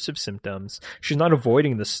intrusive symptoms. She's not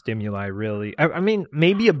avoiding the stimuli really. I mean,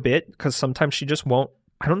 maybe a bit, because sometimes she just won't.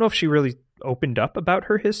 I don't know if she really opened up about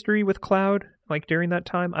her history with Cloud like during that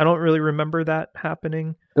time. I don't really remember that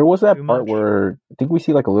happening. There was that part where I think we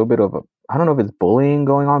see like a little bit of I don't know if it's bullying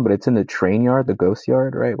going on, but it's in the train yard, the ghost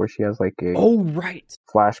yard, right? Where she has like a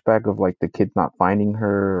flashback of like the kids not finding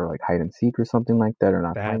her, or like hide and seek or something like that, or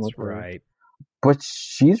not. That's right. But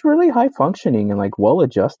she's really high functioning and like well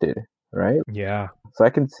adjusted, right? Yeah. So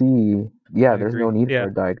I can see, there's no need for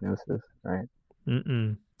a diagnosis, right?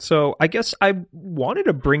 So I guess I wanted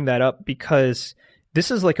to bring that up because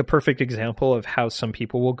this is like a perfect example of how some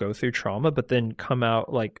people will go through trauma, but then come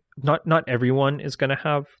out like not everyone is going to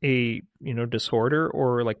have a disorder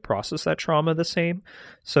or like process that trauma the same.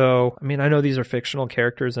 So I mean, I know these are fictional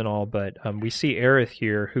characters and all, but we see Aerith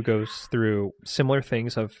here who goes through similar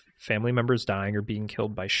things of family members dying or being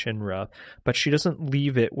killed by Shinra, but she doesn't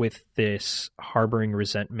leave it with this harboring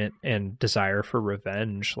resentment and desire for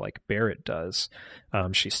revenge like Barret does.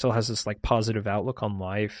 She still has this like positive outlook on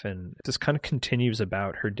life, and just kind of continues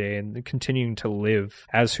about her day and continuing to live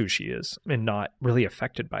as who she is and not really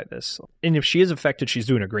affected by this. And if she is affected, she's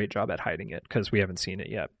doing a great job at hiding it because we haven't seen it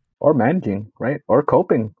yet. Or managing, right? Or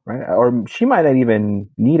coping, right? Or she might not even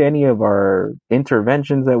need any of our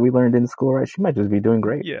interventions that we learned in school, right? She might just be doing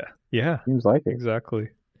great. Yeah. Seems like it. Exactly.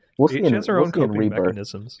 We'll see. She has her own coping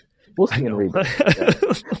mechanisms. We'll see in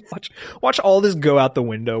Rebirth. Watch all this go out the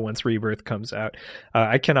window once Rebirth comes out.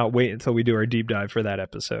 I cannot wait until we do our deep dive for that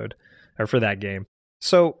episode, or for that game.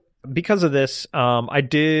 So because of this, I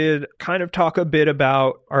did kind of talk a bit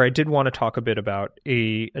about, or I did want to talk a bit about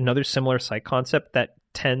another similar psych concept that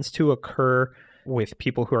tends to occur with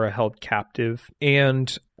people who are held captive.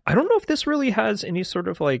 And I don't know if this really has any sort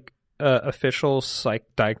of like official psych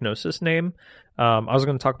diagnosis name. I was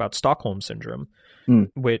going to talk about Stockholm syndrome,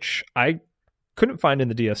 which I couldn't find in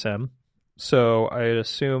the DSM. So I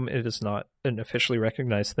assume it is not an officially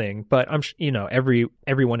recognized thing, but I'm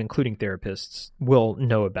everyone, including therapists, will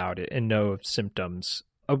know about it and know of symptoms,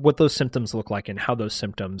 of what those symptoms look like and how those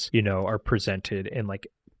symptoms, are presented in like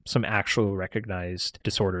some actual recognized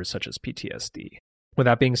disorders such as PTSD. With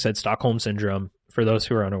that being said, Stockholm syndrome, for those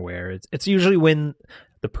who are unaware, it's usually when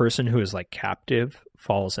the person who is like captive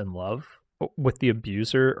falls in love with the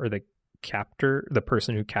abuser or the captor, the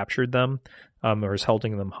person who captured them, or is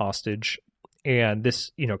holding them hostage. And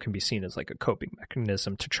this, can be seen as like a coping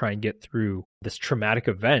mechanism to try and get through this traumatic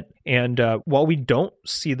event. And while we don't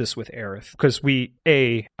see this with Aerith, because we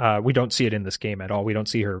don't see it in this game at all. We don't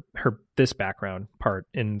see her this background part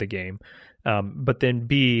in the game. But then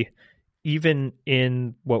B, even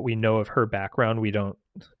in what we know of her background,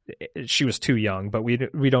 she was too young, but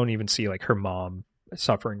we don't even see like her mom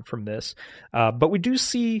suffering from this. But we do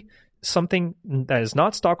see something that is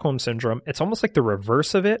not Stockholm syndrome. It's almost like the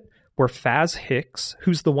reverse of it, where Faz Hicks,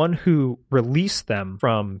 who's the one who released them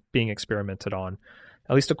from being experimented on,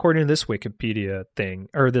 at least according to this Wikipedia thing,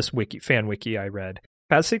 or this fan wiki I read,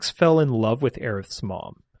 Faz Hicks fell in love with Aerith's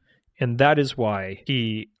mom. And that is why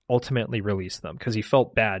he ultimately released them, because he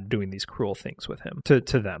felt bad doing these cruel things with him, to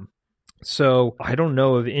them. So I don't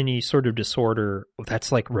know of any sort of disorder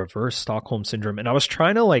that's like reverse Stockholm syndrome. And I was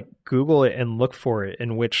trying to like Google it and look for it,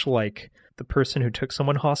 in which like the person who took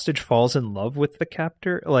someone hostage falls in love with the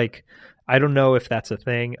captor. Like, I don't know if that's a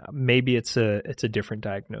thing. Maybe it's a different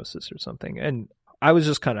diagnosis or something. And I was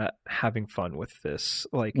just kind of having fun with this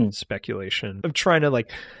like speculation of trying to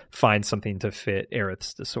like find something to fit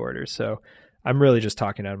Aerith's disorder. So I'm really just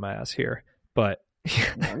talking out of my ass here, but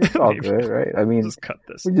it's all good, right? I mean, just cut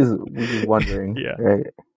this. We're just wondering. Yeah. Right?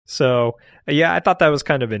 So, yeah, I thought that was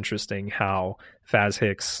kind of interesting how Faz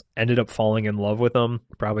Hicks ended up falling in love with them,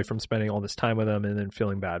 probably from spending all this time with them and then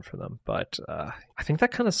feeling bad for them. But I think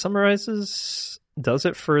that kind of does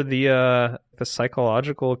it for the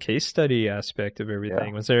psychological case study aspect of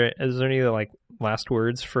everything. Yeah. Is there any like last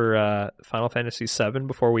words for Final Fantasy VII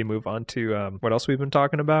before we move on to what else we've been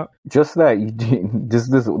talking about? Just that,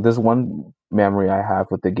 this one memory I have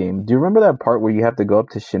with the game. Do you remember that part where you have to go up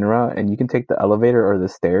to Shinra and you can take the elevator or the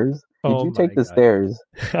stairs? Did you take the stairs?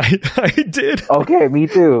 I did. Okay, me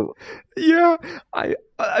too. Yeah,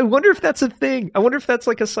 I wonder if that's a thing. I wonder if that's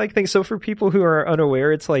like a psych thing. So for people who are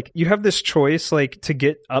unaware, it's like you have this choice, like to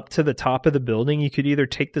get up to the top of the building. You could either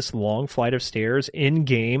take this long flight of stairs in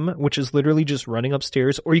game, which is literally just running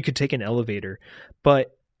upstairs, or you could take an elevator.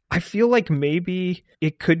 But I feel like maybe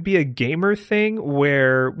it could be a gamer thing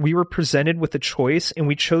where we were presented with a choice and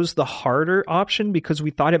we chose the harder option because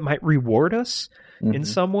we thought it might reward us in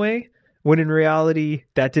some way, when in reality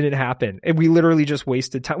that didn't happen. And we literally just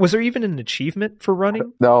wasted time. Was there even an achievement for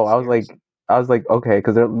running? No, I was like, okay,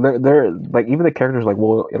 because they're like, even the characters like,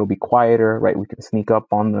 well, it'll be quieter, right? We can sneak up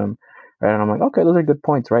on them. Right? And I'm like, okay, those are good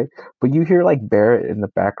points, right? But you hear like Barrett in the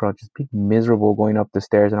background just being miserable going up the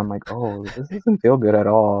stairs, and I'm like, oh, this doesn't feel good at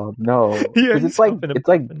all. No, yeah, it's like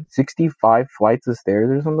 65 flights of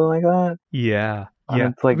stairs or something like that. Yeah,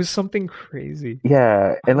 it's like, it was something crazy.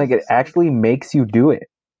 Yeah, and like it actually makes you do it.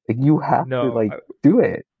 Like you have to like do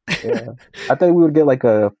it. Yeah, I thought we would get like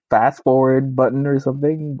a fast forward button or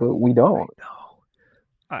something, but we don't.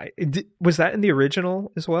 Was that in the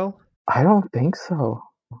original as well? I don't think so.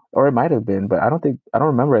 Or it might have been, but I don't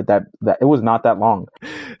remember it that it was not that long.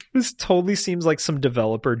 This totally seems like some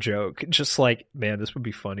developer joke. Just like, man, this would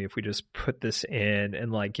be funny if we just put this in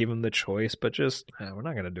and like give them the choice, but just we're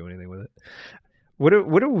not gonna do anything with it.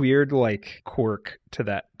 What a weird like quirk to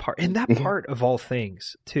that part, and that part of all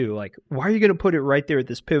things too. Like, why are you gonna put it right there at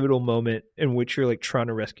this pivotal moment in which you're like trying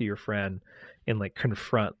to rescue your friend and like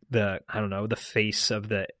confront the face of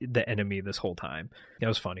the enemy this whole time? It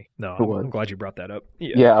was funny. No, I'm glad you brought that up.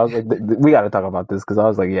 Yeah, I was like, we got to talk about this, because I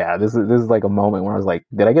was like, yeah, this is like a moment where I was like,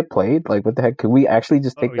 did I get played? Like, what the heck? Could we actually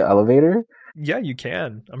just take the elevator? Yeah, you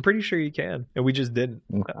can. I'm pretty sure you can, and we just didn't.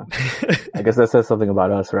 Okay. I guess that says something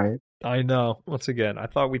about us, right? I know. Once again,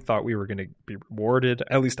 we thought we were going to be rewarded.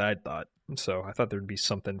 At least I thought. So I thought there'd be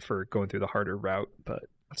something for going through the harder route, but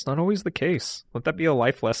that's not always the case. Let that be a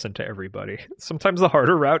life lesson to everybody. Sometimes the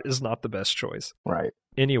harder route is not the best choice. Right.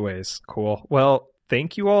 Anyways, cool. Well,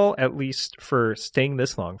 thank you all at least for staying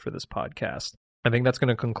this long for this podcast. I think that's going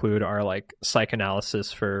to conclude our like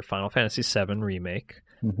psychoanalysis for Final Fantasy VII Remake.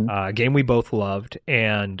 Mm-hmm. A game we both loved,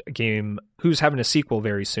 and a game who's having a sequel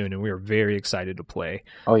very soon, and we are very excited to play.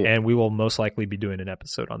 Oh yeah. And we will most likely be doing an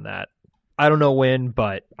episode on that. I don't know when,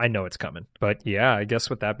 but I know it's coming. But yeah, I guess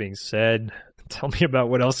with that being said, tell me about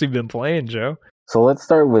what else you've been playing, Joe. So let's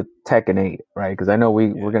start with Tekken 8, right? Because I know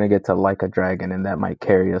we're going to get to Like a Dragon, and that might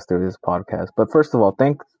carry us through this podcast. But first of all,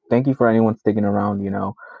 thank you for anyone sticking around.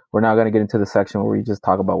 We're now going to get into the section where we just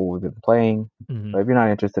talk about what we've been playing. Mm-hmm. But if you're not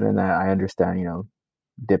interested in that, I understand,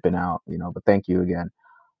 dipping out, but thank you again.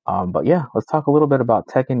 But yeah, let's talk a little bit about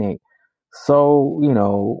Tekken 8.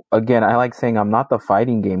 So, again, I like saying I'm not the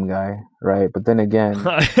fighting game guy, right? But then again,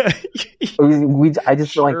 I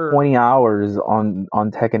just spent like 20 hours on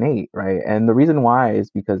Tekken 8, right? And the reason why is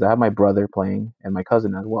because I have my brother playing and my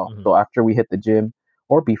cousin as well. Mm-hmm. So after we hit the gym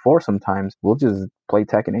or before sometimes, we'll just play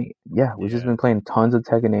Tekken 8. Yeah, we've just been playing tons of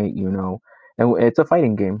Tekken 8, and it's a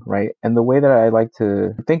fighting game, right? And the way that I like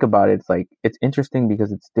to think about it, it's interesting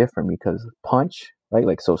because it's different because punch, right?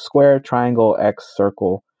 Like, so square, triangle, X,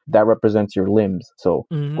 circle, that represents your limbs. So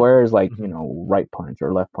square is like, right punch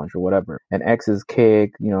or left punch or whatever. And X is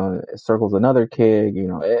kick, circle's another kick,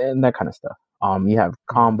 and that kind of stuff. You have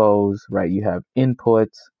combos, right? You have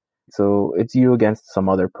inputs. So it's you against some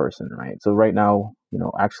other person, right? So right now,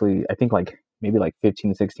 actually, I think maybe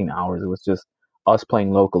 15, 16 hours, it was just us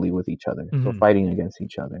playing locally with each other. So fighting against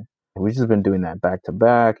each other. And we've just been doing that back to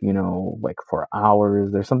back, for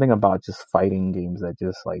hours. There's something about just fighting games that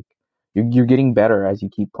just you're getting better as you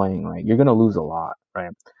keep playing, right? You're going to lose a lot,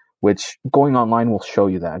 right? Which going online will show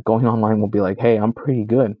you that. Going online will be like, hey, I'm pretty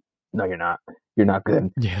good. No, you're not. You're not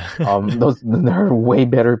good. Yeah. There are way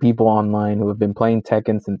better people online who have been playing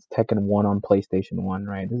Tekken since Tekken 1 on PlayStation 1,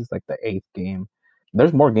 right? This is like the 8th game.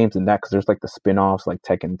 There's more games than that because there's the spin-offs like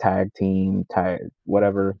Tekken Tag Team,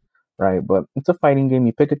 whatever, right? But it's a fighting game.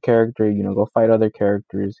 You pick a character, go fight other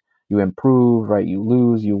characters. You improve, right? You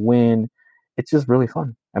lose, you win. It's just really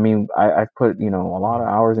fun. I mean, I've put, a lot of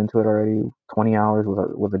hours into it already, 20 hours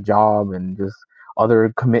with a job and just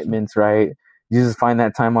other commitments, right? You just find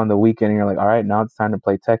that time on the weekend and you're like, all right, now it's time to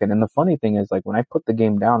play Tekken. And the funny thing is, when I put the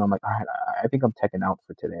game down, I'm like, all right, I think I'm Tekken out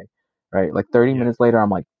for today, right? 30 minutes later, I'm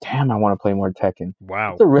like, damn, I want to play more Tekken.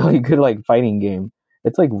 Wow. It's a really good, fighting game.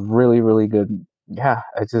 It's, really, really good. Yeah,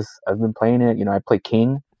 I've been playing it. I play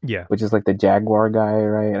King. Yeah. Which is the Jaguar guy,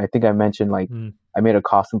 right? And I think I mentioned I made a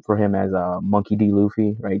costume for him as a Monkey D.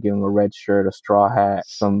 Luffy, right? Give him a red shirt, a straw hat,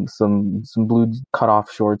 some blue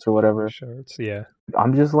cutoff shorts or whatever. Shorts, yeah.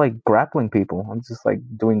 I'm just grappling people. I'm just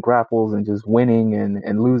doing grapples and just winning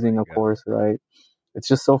and losing, of course, right? It's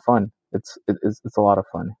just so fun. It's a lot of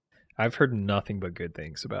fun. I've heard nothing but good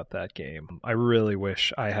things about that game. I really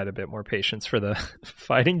wish I had a bit more patience for the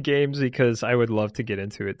fighting games because I would love to get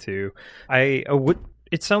into it too.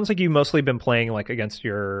 It sounds like you've mostly been playing against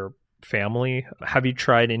your family. Have you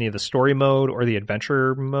tried any of the story mode or the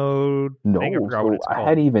adventure mode? No, I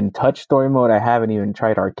hadn't even touched story mode. I haven't even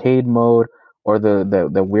tried arcade mode or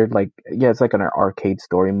the weird it's like an arcade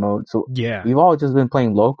story mode. So yeah, we've all just been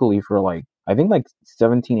playing locally for I think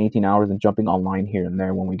 17, 18 hours and jumping online here and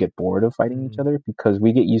there when we get bored of fighting each other because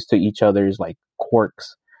we get used to each other's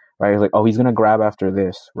quirks, right? It's oh, he's going to grab after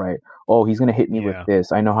this, right? Oh, he's going to hit me with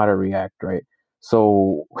this. I know how to react, right?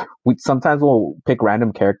 So we'll pick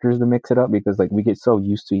random characters to mix it up because we get so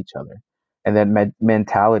used to each other. And then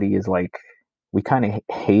mentality is we kind of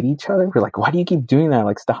hate each other. We're why do you keep doing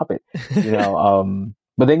that? Stop it,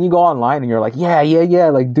 But then you go online and you're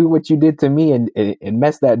yeah, do what you did to me and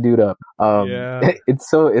mess that dude up. It's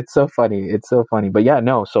so funny. It's so funny. But yeah,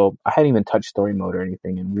 no. So I hadn't even touched story mode or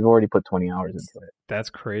anything, and we've already put 20 hours into it. That's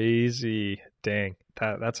crazy. Dang,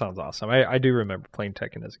 that sounds awesome. I do remember playing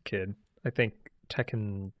Tekken as a kid. I think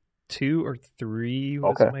Tekken 2 or 3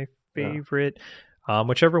 was my favorite.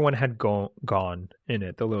 Whichever one had gone in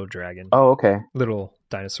it, the little dragon. Oh, okay. Little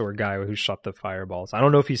dinosaur guy who shot the fireballs. I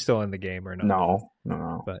don't know if he's still in the game or not.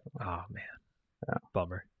 No. But oh man,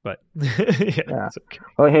 bummer. But yeah. It's okay.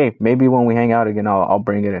 Oh hey, maybe when we hang out again, I'll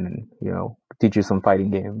bring it in and teach you some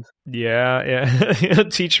fighting games. Yeah.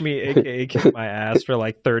 Teach me, aka kick my ass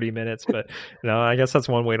for 30 minutes. But I guess that's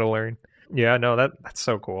one way to learn. Yeah, no, that's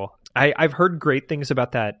so cool. I've heard great things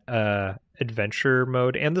about that adventure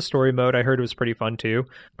mode and the story mode. I heard it was pretty fun too.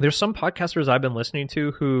 There's some podcasters I've been listening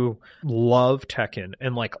to who love Tekken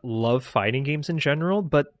and love fighting games in general,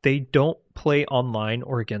 but they don't play online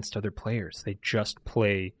or against other players. They just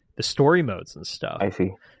play the story modes and stuff. I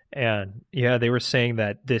see. And yeah, they were saying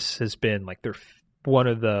that this has been their one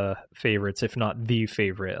of the favorites, if not the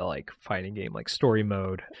favorite, fighting game, story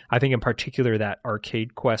mode. I think in particular that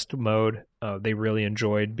arcade quest mode, they really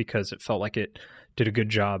enjoyed because it felt like it did a good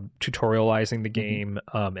job tutorializing the game,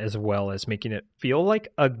 as well as making it feel like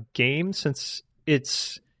a game, since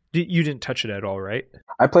you didn't touch it at all, right?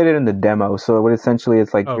 I played it in the demo, so what essentially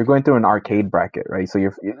it's like you're Okay. going through an arcade bracket, right? So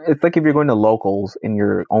it's like if you're going to locals in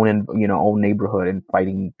your own own neighborhood and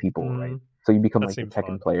fighting people, right? So you become That like the seems fun.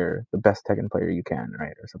 Tekken player, the best Tekken player you can,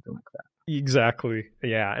 right, or something like that. Exactly.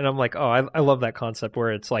 Yeah. And I'm like, oh, I love that concept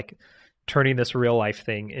where it's like turning this real life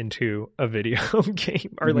thing into a video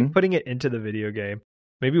game, or like putting it into the video game.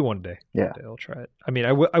 Maybe one day. Yeah. One day I'll try it. I mean,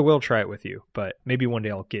 I will try it with you, but maybe one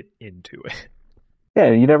day I'll get into it.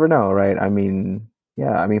 Yeah, you never know, right? I mean,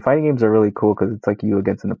 yeah, I mean, fighting games are really cool because it's like you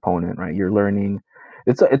against an opponent, right? You're learning.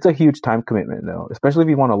 It's a huge time commitment though, especially if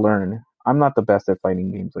you want to learn. I'm not the best at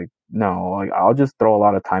fighting games. Like, no, like I'll just throw a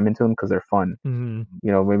lot of time into them because they're fun.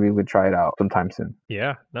 Maybe we would try it out sometime soon.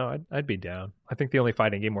 Yeah, no, I'd be down. I think the only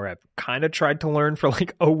fighting game where I've kind of tried to learn for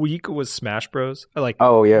like a week was Smash Bros. Like,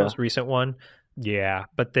 oh yeah, the most recent one. Yeah,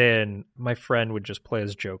 but then my friend would just play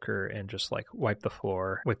as Joker and just like wipe the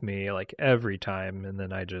floor with me like every time, and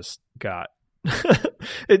then I just got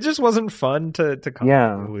it just wasn't fun to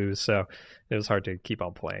constantly lose, so it was hard to keep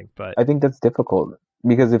on playing. But I think that's difficult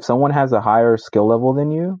because if someone has a higher skill level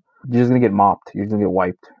than you, you're just gonna get mopped. You're just gonna get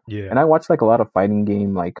wiped. Yeah. And I watch like a lot of fighting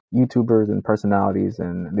game like YouTubers and personalities,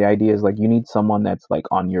 and the idea is like you need someone that's like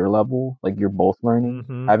on your level, like you're both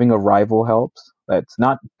learning. Having a rival helps. That's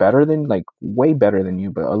not better than like way better than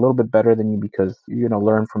you, but a little bit better than you because you're gonna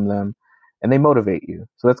learn from them, and they motivate you.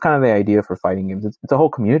 So that's kind of the idea for fighting games. It's a whole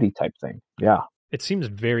community type thing. Yeah. It seems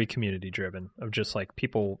very community driven, of just like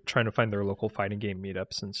people trying to find their local fighting game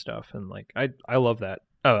meetups and stuff, and like I love that.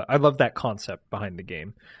 I love that concept behind the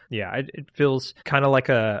game. Yeah, it feels kind of like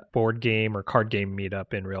a board game or card game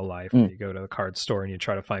meetup in real life. You go to the card store and you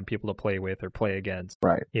try to find people to play with or play against.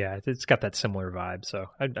 Right. Yeah, it's got that similar vibe. So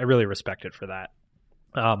I really respect it for that.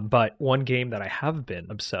 But one game that I have been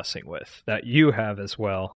obsessing with, that you have as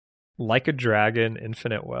well, Like a Dragon,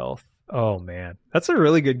 Infinite Wealth. Oh man, that's a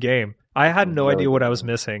really good game. I had no idea what I was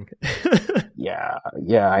missing.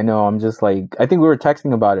 Yeah, I know. I'm just like, I think we were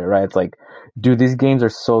texting about it, right? It's like, dude, these games are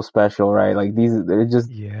so special, right? Like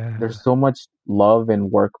there's so much love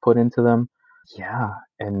and work put into them. Yeah.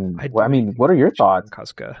 And I mean, what are your thoughts?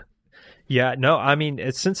 Kazuka. Yeah, no, I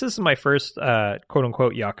mean, since this is my first quote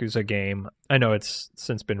unquote Yakuza game, I know it's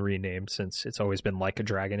since been renamed, since it's always been Like a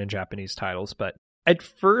Dragon in Japanese titles, but at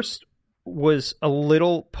first was a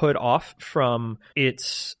little put off from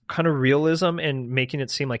its kind of realism and making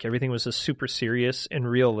it seem like everything was just super serious and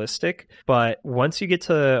realistic. But once you get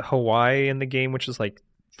to Hawaii in the game, which is like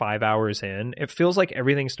 5 hours in, it feels like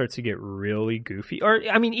everything starts to get really goofy. Or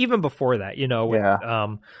I mean, even before that,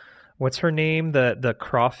 with what's her name? The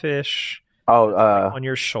crawfish on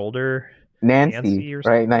your shoulder. Nancy,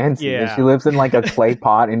 right? Nancy. Yeah. And she lives in like a clay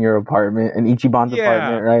pot in your apartment, in Ichiban's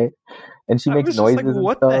apartment, right? And she makes noises. Like,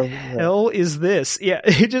 what the hell is this? Yeah,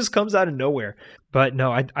 it just comes out of nowhere. But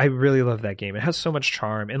no, I really love that game. It has so much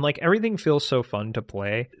charm, and like everything feels so fun to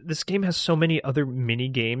play. This game has so many other mini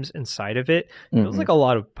games inside of it. It feels like a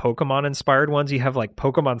lot of Pokemon inspired ones. You have like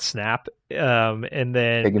Pokemon Snap, and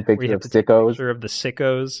then taking pictures of sickos. Picture of the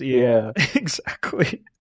sickos. Yeah. Exactly.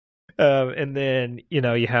 And then,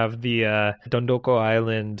 you have the Dondoko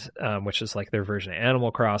Island, which is like their version of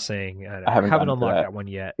Animal Crossing. I haven't unlocked that one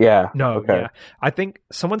yet. Yeah. No, okay. Yeah. I think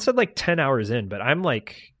someone said like 10 hours in, but I'm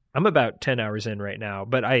about 10 hours in right now.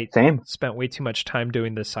 But I spent way too much time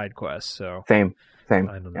doing the side quests. So Same. I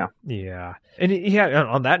don't know. Yeah. And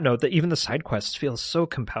on that note, that even the side quests feel so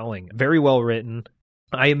compelling. Very well written.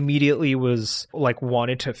 I immediately was like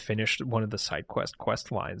wanted to finish one of the side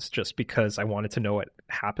quest lines just because I wanted to know what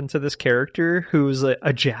happened to this character who's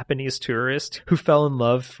a Japanese tourist who fell in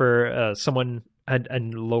love for someone, a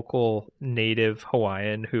local native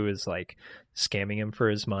Hawaiian who is like scamming him for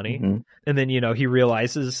his money. And then, he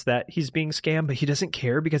realizes that he's being scammed, but he doesn't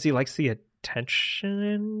care because he likes the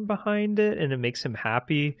attention behind it and it makes him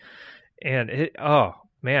happy. And oh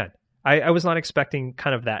man, I was not expecting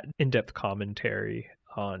kind of that in-depth commentary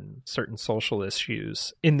on certain social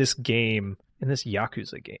issues in this game, in this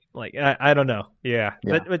Yakuza game. Like, I don't know. Yeah.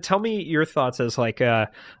 But tell me your thoughts as like a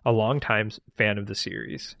longtime fan of the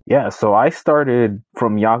series. Yeah. So I started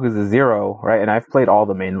from Yakuza 0, right? And I've played all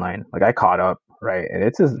the mainline. Like I caught up, right? And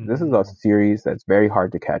this is a series that's very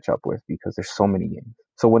hard to catch up with because there's so many games.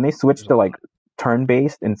 So when they switched to like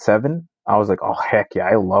turn-based in 7, I was like, oh heck yeah,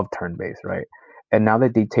 I love turn-based, right? And now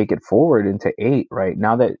that they take it forward into 8, right?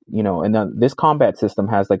 Now that, and now this combat system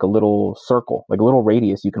has like a little circle, like a little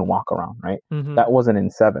radius you can walk around, right? Mm-hmm. That wasn't in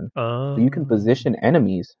 7. So you can position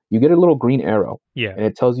enemies. You get a little green arrow. Yeah. And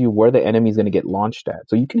it tells you where the enemy's going to get launched at.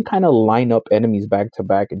 So you can kind of line up enemies back to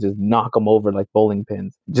back and just knock them over like bowling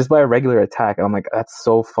pins just by a regular attack. And I'm like, that's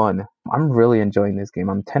so fun. I'm really enjoying this game.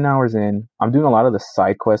 I'm 10 hours in. I'm doing a lot of the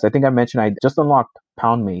side quests. I think I mentioned I just unlocked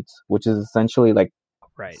Pound Mates, which is essentially like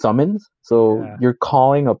summons. So you're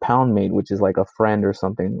calling a pound mate, which is like a friend or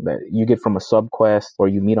something that you get from a sub quest or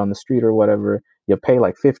you meet on the street or whatever. You pay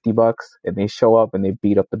like $50 and they show up and they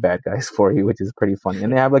beat up the bad guys for you, which is pretty funny.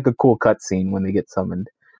 And they have like a cool cutscene when they get summoned.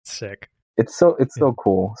 Sick. It's so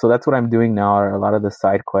cool. So that's what I'm doing now, are a lot of the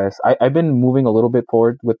side quests. I've been moving a little bit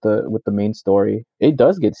forward with the main story. It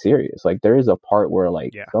does get serious. Like there is a part where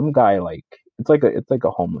like some guy, like it's like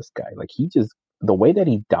a homeless guy. Like he just, the way that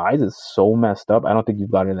he dies is so messed up. I don't think you've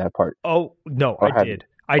gotten to that part. Oh, no, I did.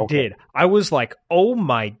 I did. I was like, oh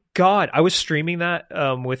my God. I was streaming that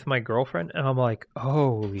with my girlfriend and I'm like,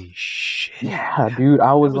 holy shit. Yeah, dude.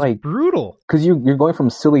 I was like, brutal. Because you're going from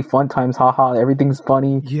silly fun times, haha, everything's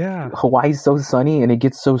funny. Yeah. Hawaii's so sunny and it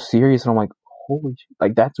gets so serious. And I'm like, holy shit.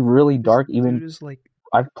 Like that's really dark. Even dude is like,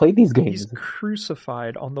 I've played these games. He's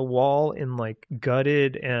crucified on the wall and like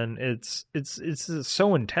gutted, and it's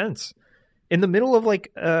so intense. In the middle of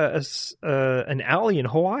like an alley in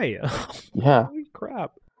Hawaii. Yeah. Holy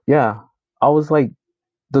crap. Yeah. I was like,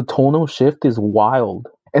 the tonal shift is wild.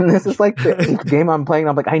 And this is like the 8th game I'm playing.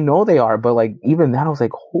 I'm like, I know they are, but like even then I was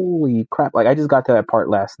like, holy crap. Like I just got to that part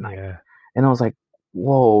last night. Yeah. And I was like,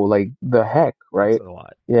 whoa, like the heck, right? It's a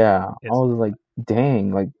lot. Yeah. I was like,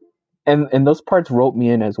 dang, like, and those parts wrote me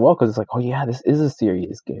in as well, because it's like, oh yeah, this is a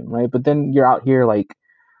serious game, right? But then you're out here like,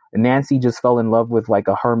 Nancy just fell in love with like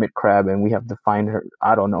a hermit crab and we have to find her,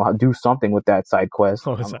 I don't know, do something with that side quest.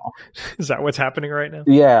 Oh, is that what's happening right now?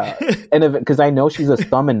 Yeah. And because I know she's a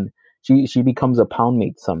summon, she becomes a pound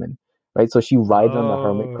mate summon, right? So she rides on the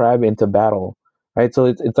hermit crab into battle, right? So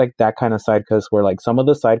it's like that kind of side quest where like some of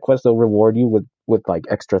the side quests will reward you with like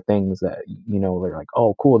extra things that, they're like,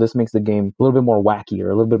 oh cool, this makes the game a little bit more wacky or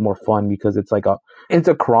a little bit more fun because it's like it's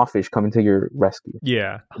a crawfish coming to your rescue.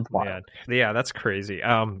 Yeah. Man. Yeah, that's crazy.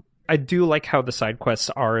 I do like how the side quests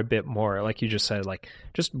are a bit more, like you just said, like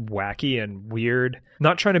just wacky and weird,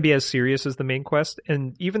 not trying to be as serious as the main quest.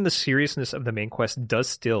 And even the seriousness of the main quest does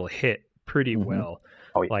still hit pretty well.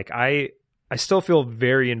 Oh, yeah. Like I still feel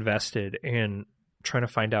very invested in trying to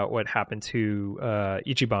find out what happened to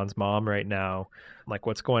Ichiban's mom right now, like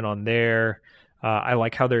what's going on there. I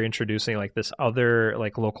like how they're introducing like this other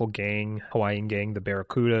like local gang, Hawaiian gang, the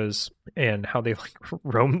Barracudas, and how they like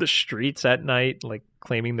roam the streets at night, like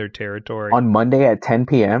claiming their territory. On Monday at 10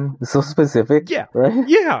 p.m.? So specific? Yeah. Right?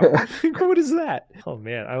 Yeah. What is that? Oh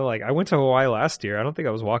man, I went to Hawaii last year. I don't think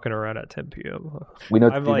I was walking around at 10 p.m. We know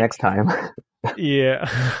what to do next time. Yeah.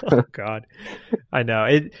 Oh God. I know.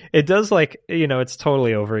 It does, like, it's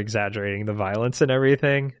totally over exaggerating the violence and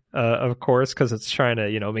everything, of course, because it's trying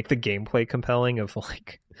to, make the gameplay compelling of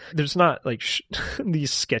like, there's not like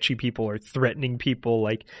these sketchy people or threatening people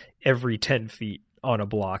like every 10 feet on a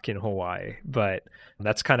block in Hawaii, but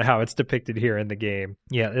that's kind of how it's depicted here in the game.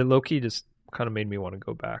 Yeah, it low-key just kind of made me want to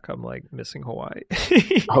go back. I'm like missing Hawaii.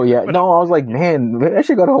 Oh yeah. No, I was like, man, maybe I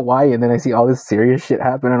should go to Hawaii, and then I see all this serious shit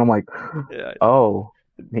happen and I'm like, oh,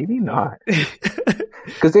 maybe not.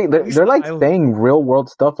 Because they're like saying real world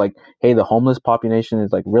stuff like, hey, the homeless population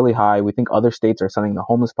is like really high. We think other states are sending the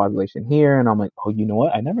homeless population here. And I'm like, oh, you know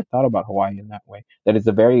what? I never thought about Hawaii in that way. That it's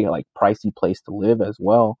a very like pricey place to live as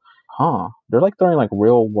well. Huh. They're like throwing like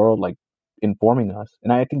real world, like informing us.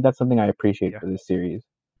 And I think that's something I appreciate for this series.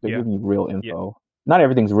 They're giving you real info. Yeah. Not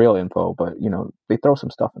everything's real info, but they throw some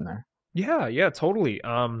stuff in there. Yeah, totally.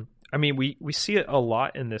 I mean, we see it a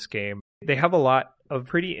lot in this game. They have a lot of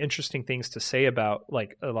pretty interesting things to say about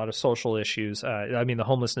like a lot of social issues. I mean, the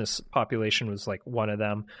homelessness population was like one of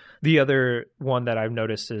them. The other one that I've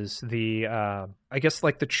noticed is the, I guess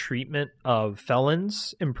like the treatment of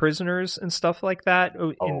felons and prisoners and stuff like that.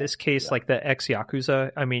 In this case, like the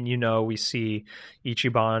ex-Yakuza. I mean, we see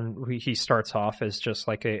Ichiban, he starts off as just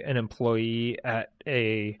like an employee at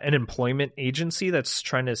an employment agency that's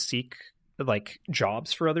trying to seek like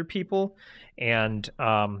jobs for other people. And,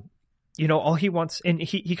 all he wants, and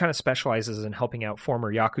he kind of specializes in helping out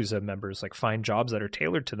former Yakuza members, like find jobs that are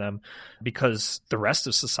tailored to them because the rest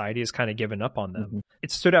of society has kind of given up on them. Mm-hmm.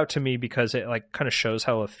 It stood out to me because it like kind of shows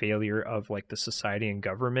how a failure of like the society and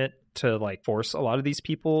government to like force a lot of these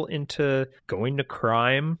people into going to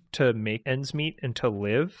crime to make ends meet and to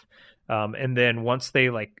live. And then once they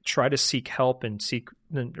like try to seek help and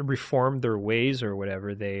reform their ways or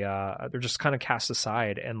whatever, they're just kind of cast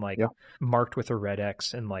aside and like marked with a red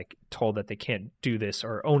X and like told that they can't do this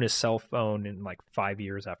or own a cell phone in like 5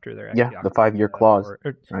 years after their the 5-year clause,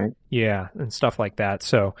 right? Yeah, and stuff like that.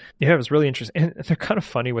 So yeah, it was really interesting. And they're kind of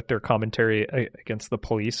funny with their commentary against the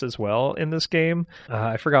police as well in this game.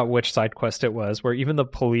 I forgot which side quest it was, where even the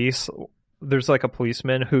police, there's like a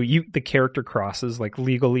policeman who the character crosses like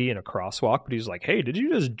legally in a crosswalk, but he's like, "Hey, did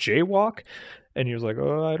you just jaywalk?" And he was like,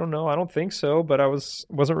 "Oh, I don't know. I don't think so, but I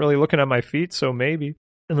wasn't really looking at my feet, so maybe."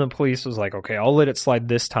 And the police was like, "Okay, I'll let it slide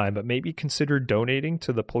this time, but maybe consider donating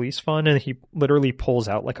to the police fund." And he literally pulls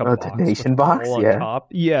out like a donation box on top.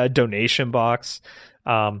 Yeah, a donation box.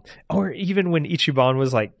 Or even when Ichiban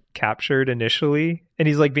was like captured initially and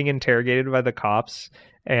he's like being interrogated by the cops,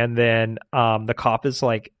 and then the cop is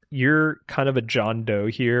like, "You're kind of a John Doe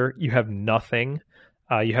here. You have nothing.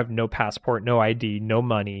 You have no passport, no ID, no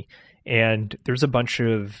money. And there's a bunch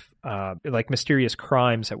of like mysterious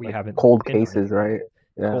crimes that we like haven't cold cases, right?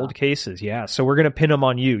 Yeah. Cold cases, yeah. So we're going to pin them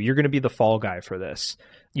on you. You're going to be the fall guy for this,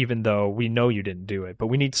 even though we know you didn't do it. But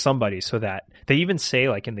we need somebody so that they even say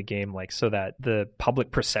like in the game, like so that the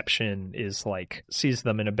public perception is like sees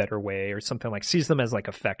them in a better way or something, like sees them as like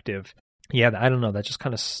effective." Yeah, I don't know. That just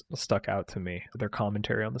kind of stuck out to me, their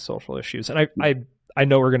commentary on the social issues. And I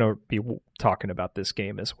know we're going to be talking about this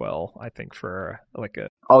game as well, I think, for like a...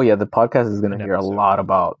 Oh, yeah, the podcast is going to hear a lot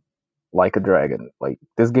about Like a Dragon. Like,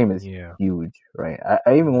 this game is huge, right?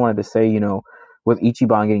 I even wanted to say, with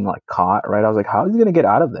Ichiban getting, like, caught, right? I was like, how is he going to get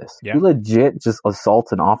out of this? Yeah. He legit just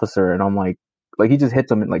assaults an officer, and I'm like, he just hits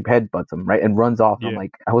him and, like, headbutts him, right? And runs off. Yeah. I'm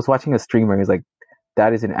like, I was watching a streamer, and he's like,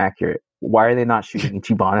 that is inaccurate. Why are they not shooting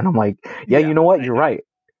Ichiban? And I'm like, yeah, you know what? You're right.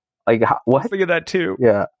 Like, what? I was thinking that too.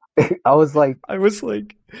 Yeah. I was like,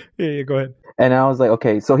 yeah, go ahead. And I was like,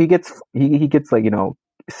 okay, so he gets like,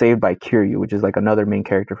 saved by Kiryu, which is like another main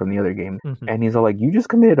character from the other game. Mm-hmm. And he's all like, you just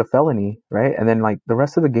committed a felony, right? And then like the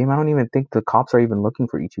rest of the game, I don't even think the cops are even looking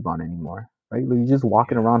for Ichiban anymore, right? Like, you're just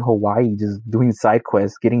walking around Hawaii, just doing side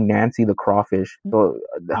quests, getting Nancy the crawfish, so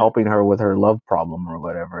helping her with her love problem or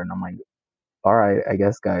whatever. And I'm like, all right, I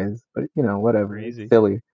guess, guys, but whatever. Crazy. It's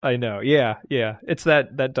silly. I know. Yeah. It's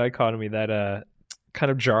that dichotomy, that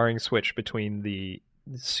kind of jarring switch between the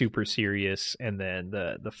super serious and then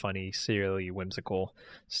the funny, silly, whimsical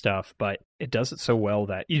stuff. But it does it so well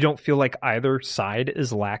that you don't feel like either side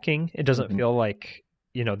is lacking. It doesn't feel like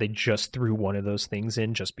they just threw one of those things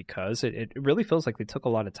in just because. It really feels like they took a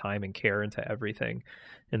lot of time and care into everything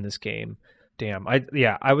in this game. Damn.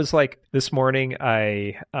 I was like, this morning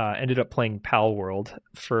I ended up playing Pal World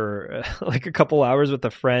for like a couple hours with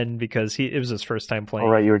a friend because it was his first time playing.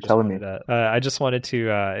 All right, you were telling me. I just wanted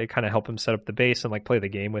to kind of help him set up the base and like play the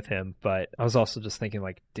game with him. But I was also just thinking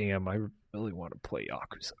like, damn, I really want to play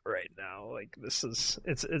Yakuza right now. Like it's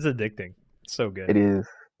addicting. It's so good. It is.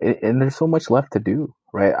 And there's so much left to do,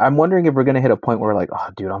 right? I'm wondering if we're going to hit a point where like, oh,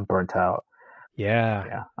 dude, I'm burnt out.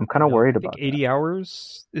 Yeah. I'm kind of worried about 80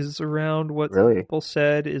 hours is around what people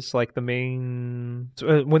said is like the main...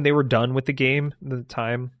 when they were done with the game, the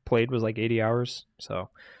time played was like 80 hours. So,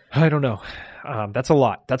 I don't know. That's a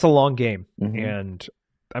lot. That's a long game. Mm-hmm. And,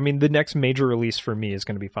 I mean, the next major release for me is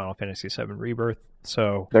going to be Final Fantasy VII Rebirth.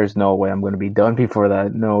 So... There's no way I'm going to be done before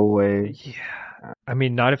that. No way. Yeah. I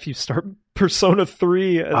mean, not if you start Persona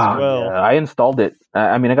 3 as well. Yeah. I installed it.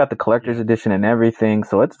 I mean, I got the collector's edition and everything,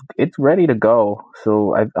 so it's ready to go.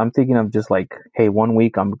 So I'm thinking of just like, hey, 1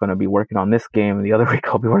 week I'm going to be working on this game, and the other week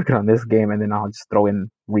I'll be working on this game, and then I'll just throw in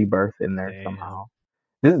Rebirth in there somehow.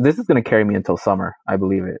 This is going to carry me until summer. I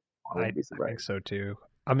believe it. I think so too.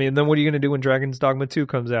 I mean, then what are you going to do when Dragon's Dogma 2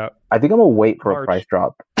 comes out? I think I'm going to wait for a price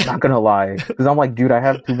drop. Not going to lie. Because I'm like, dude, I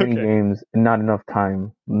have too many games and not enough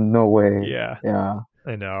time. No way. Yeah.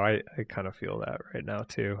 I know. I kind of feel that right now,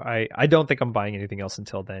 too. I don't think I'm buying anything else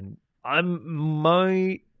until then. I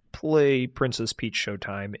might play Princess Peach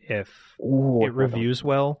Showtime if it reviews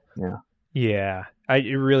well. Yeah.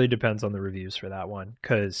 It really depends on the reviews for that one.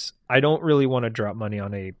 Because I don't really want to drop money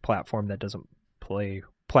on a platformer that doesn't play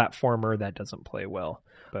well.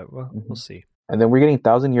 But we'll see. And then we're getting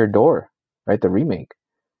Thousand Year Door, right? The remake.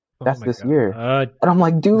 That's this year. And I'm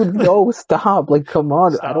like, dude, no, stop. Like, come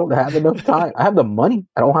on. Stop. I don't have enough time. I have the money.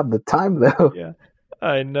 I don't have the time, though. Yeah,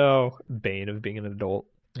 I know. Bane of being an adult.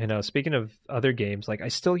 Speaking of other games, like, I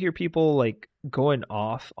still hear people, like, going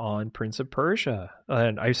off on Prince of Persia.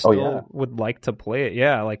 And I still would like to play it.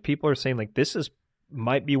 Yeah, like, people are saying, like, this is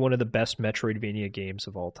might be one of the best Metroidvania games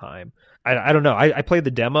of all time. I don't know. I played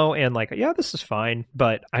the demo and like, yeah, this is fine,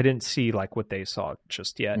 but I didn't see like what they saw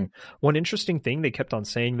just yet. One interesting thing they kept on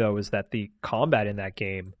saying though is that the combat in that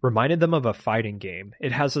game reminded them of a fighting game.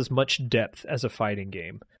 It has as much depth as a fighting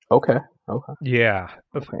game. Okay. Yeah.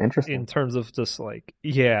 Okay, interesting. In terms of just like,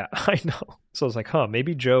 yeah, I know. So I was like,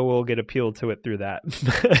 maybe Joe will get appealed to it through that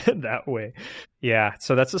that way. Yeah.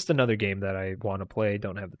 So that's just another game that I want to play,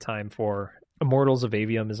 don't have the time for. Immortals of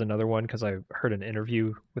Avium is another one because I heard an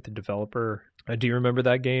interview with the developer. Do you remember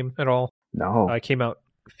that game at all? No. It came out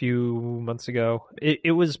a few months ago.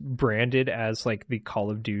 It was branded as like the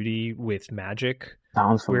Call of Duty with magic.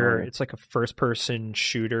 Sounds familiar. Where it's like a first-person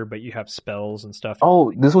shooter, but you have spells and stuff.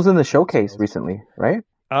 Oh, this was in the showcase recently, right?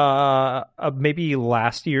 Maybe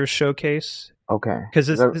last year's showcase. Okay.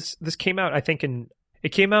 Because this came out, I think, it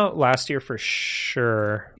came out last year for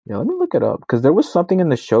sure. Yeah, let me look it up because there was something in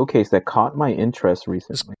the showcase that caught my interest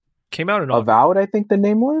recently. This came out in Avowed, I think the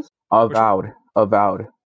name was Avowed.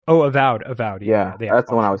 Oh, Avowed. Yeah, that's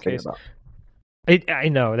the one I was thinking about. I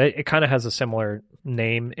know that it kind of has a similar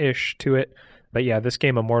name-ish to it. But yeah, this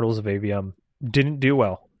game, Immortals of Avium, didn't do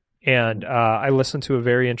well. And I listened to a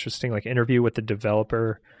very interesting interview with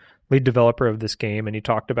the lead developer of this game, and he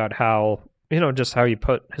talked about how, just how he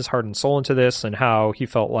put his heart and soul into this and how he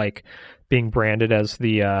felt like being branded as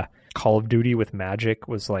the Call of Duty with magic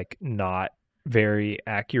was like not very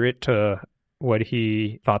accurate to what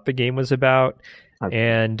he thought the game was about.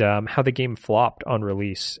 And how the game flopped on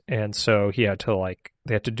release. And so they had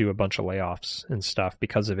to do a bunch of layoffs and stuff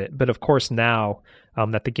because of it. But of course now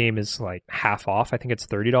that the game is like half off, I think it's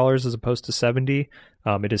 $30 as opposed to $70,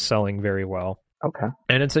 it is selling very well. Okay.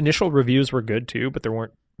 And its initial reviews were good too, but there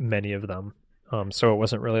weren't many of them. So it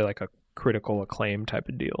wasn't really like a critical acclaim type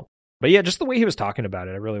of deal. But yeah, just the way he was talking about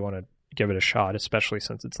it, I really want to give it a shot, especially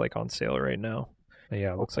since it's like on sale right now. But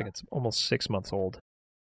yeah, it looks like it's almost 6 months old.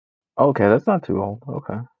 Okay, that's not too old.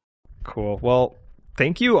 Okay. Cool. Well,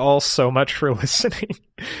 thank you all so much for listening.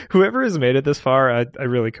 Whoever has made it this far, I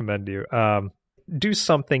really commend you. Do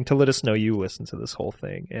something to let us know you listen to this whole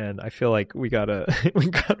thing, and I feel like we gotta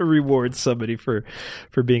reward somebody for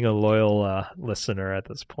being a loyal listener at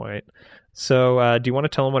this point. So, do you want to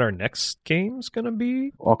tell them what our next game's gonna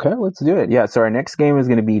be? Okay, let's do it. Yeah, so our next game is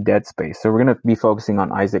gonna be Dead Space. So we're gonna be focusing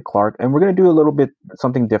on Isaac Clarke, and we're gonna do a little bit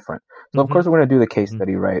something different. So of course we're gonna do the case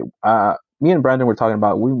study, right? Me and Brandon were talking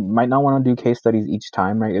about we might not want to do case studies each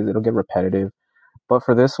time, right? It'll get repetitive. But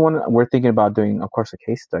for this one, we're thinking about doing, of course, a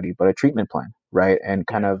case study, but a treatment plan, right? And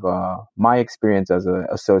kind of my experience as an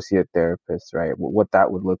associate therapist, right? What that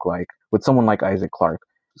would look like with someone like Isaac Clarke.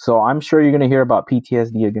 So I'm sure you're going to hear about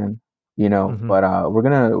PTSD again, but we're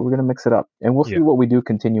gonna mix it up, and we'll see what we do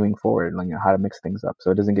continuing forward, like how to mix things up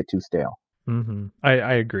so it doesn't get too stale. Mm-hmm. I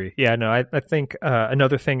agree. Yeah, no, I think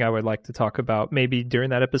another thing I would like to talk about, maybe during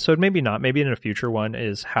that episode, maybe not, maybe in a future one,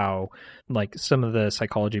 is how like some of the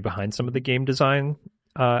psychology behind some of the game design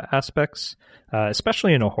aspects,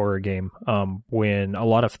 especially in a horror game, when a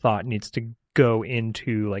lot of thought needs to go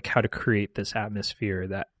into like how to create this atmosphere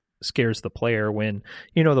that scares the player when,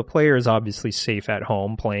 the player is obviously safe at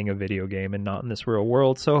home playing a video game and not in this real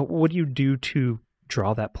world. So what do you do to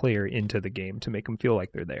draw that player into the game to make them feel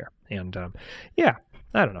like they're there? And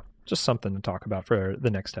I don't know, just something to talk about for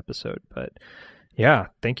the next episode. But yeah,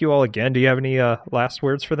 thank you all again. Do you have any last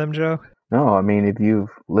words for them, Joe? No, I mean, if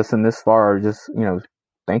you've listened this far, just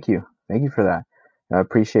thank you for that. I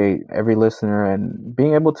appreciate every listener and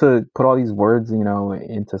being able to put all these words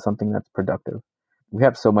into something that's productive. We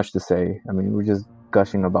have so much to say. I mean, we're just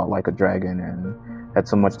gushing about Like a Dragon and had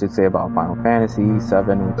so much to say about Final Fantasy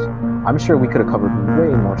VII, which I'm sure we could have covered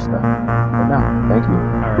way more stuff. But no, thank you.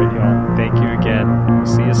 All right, y'all. Thank you again.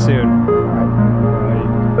 See you soon. All right.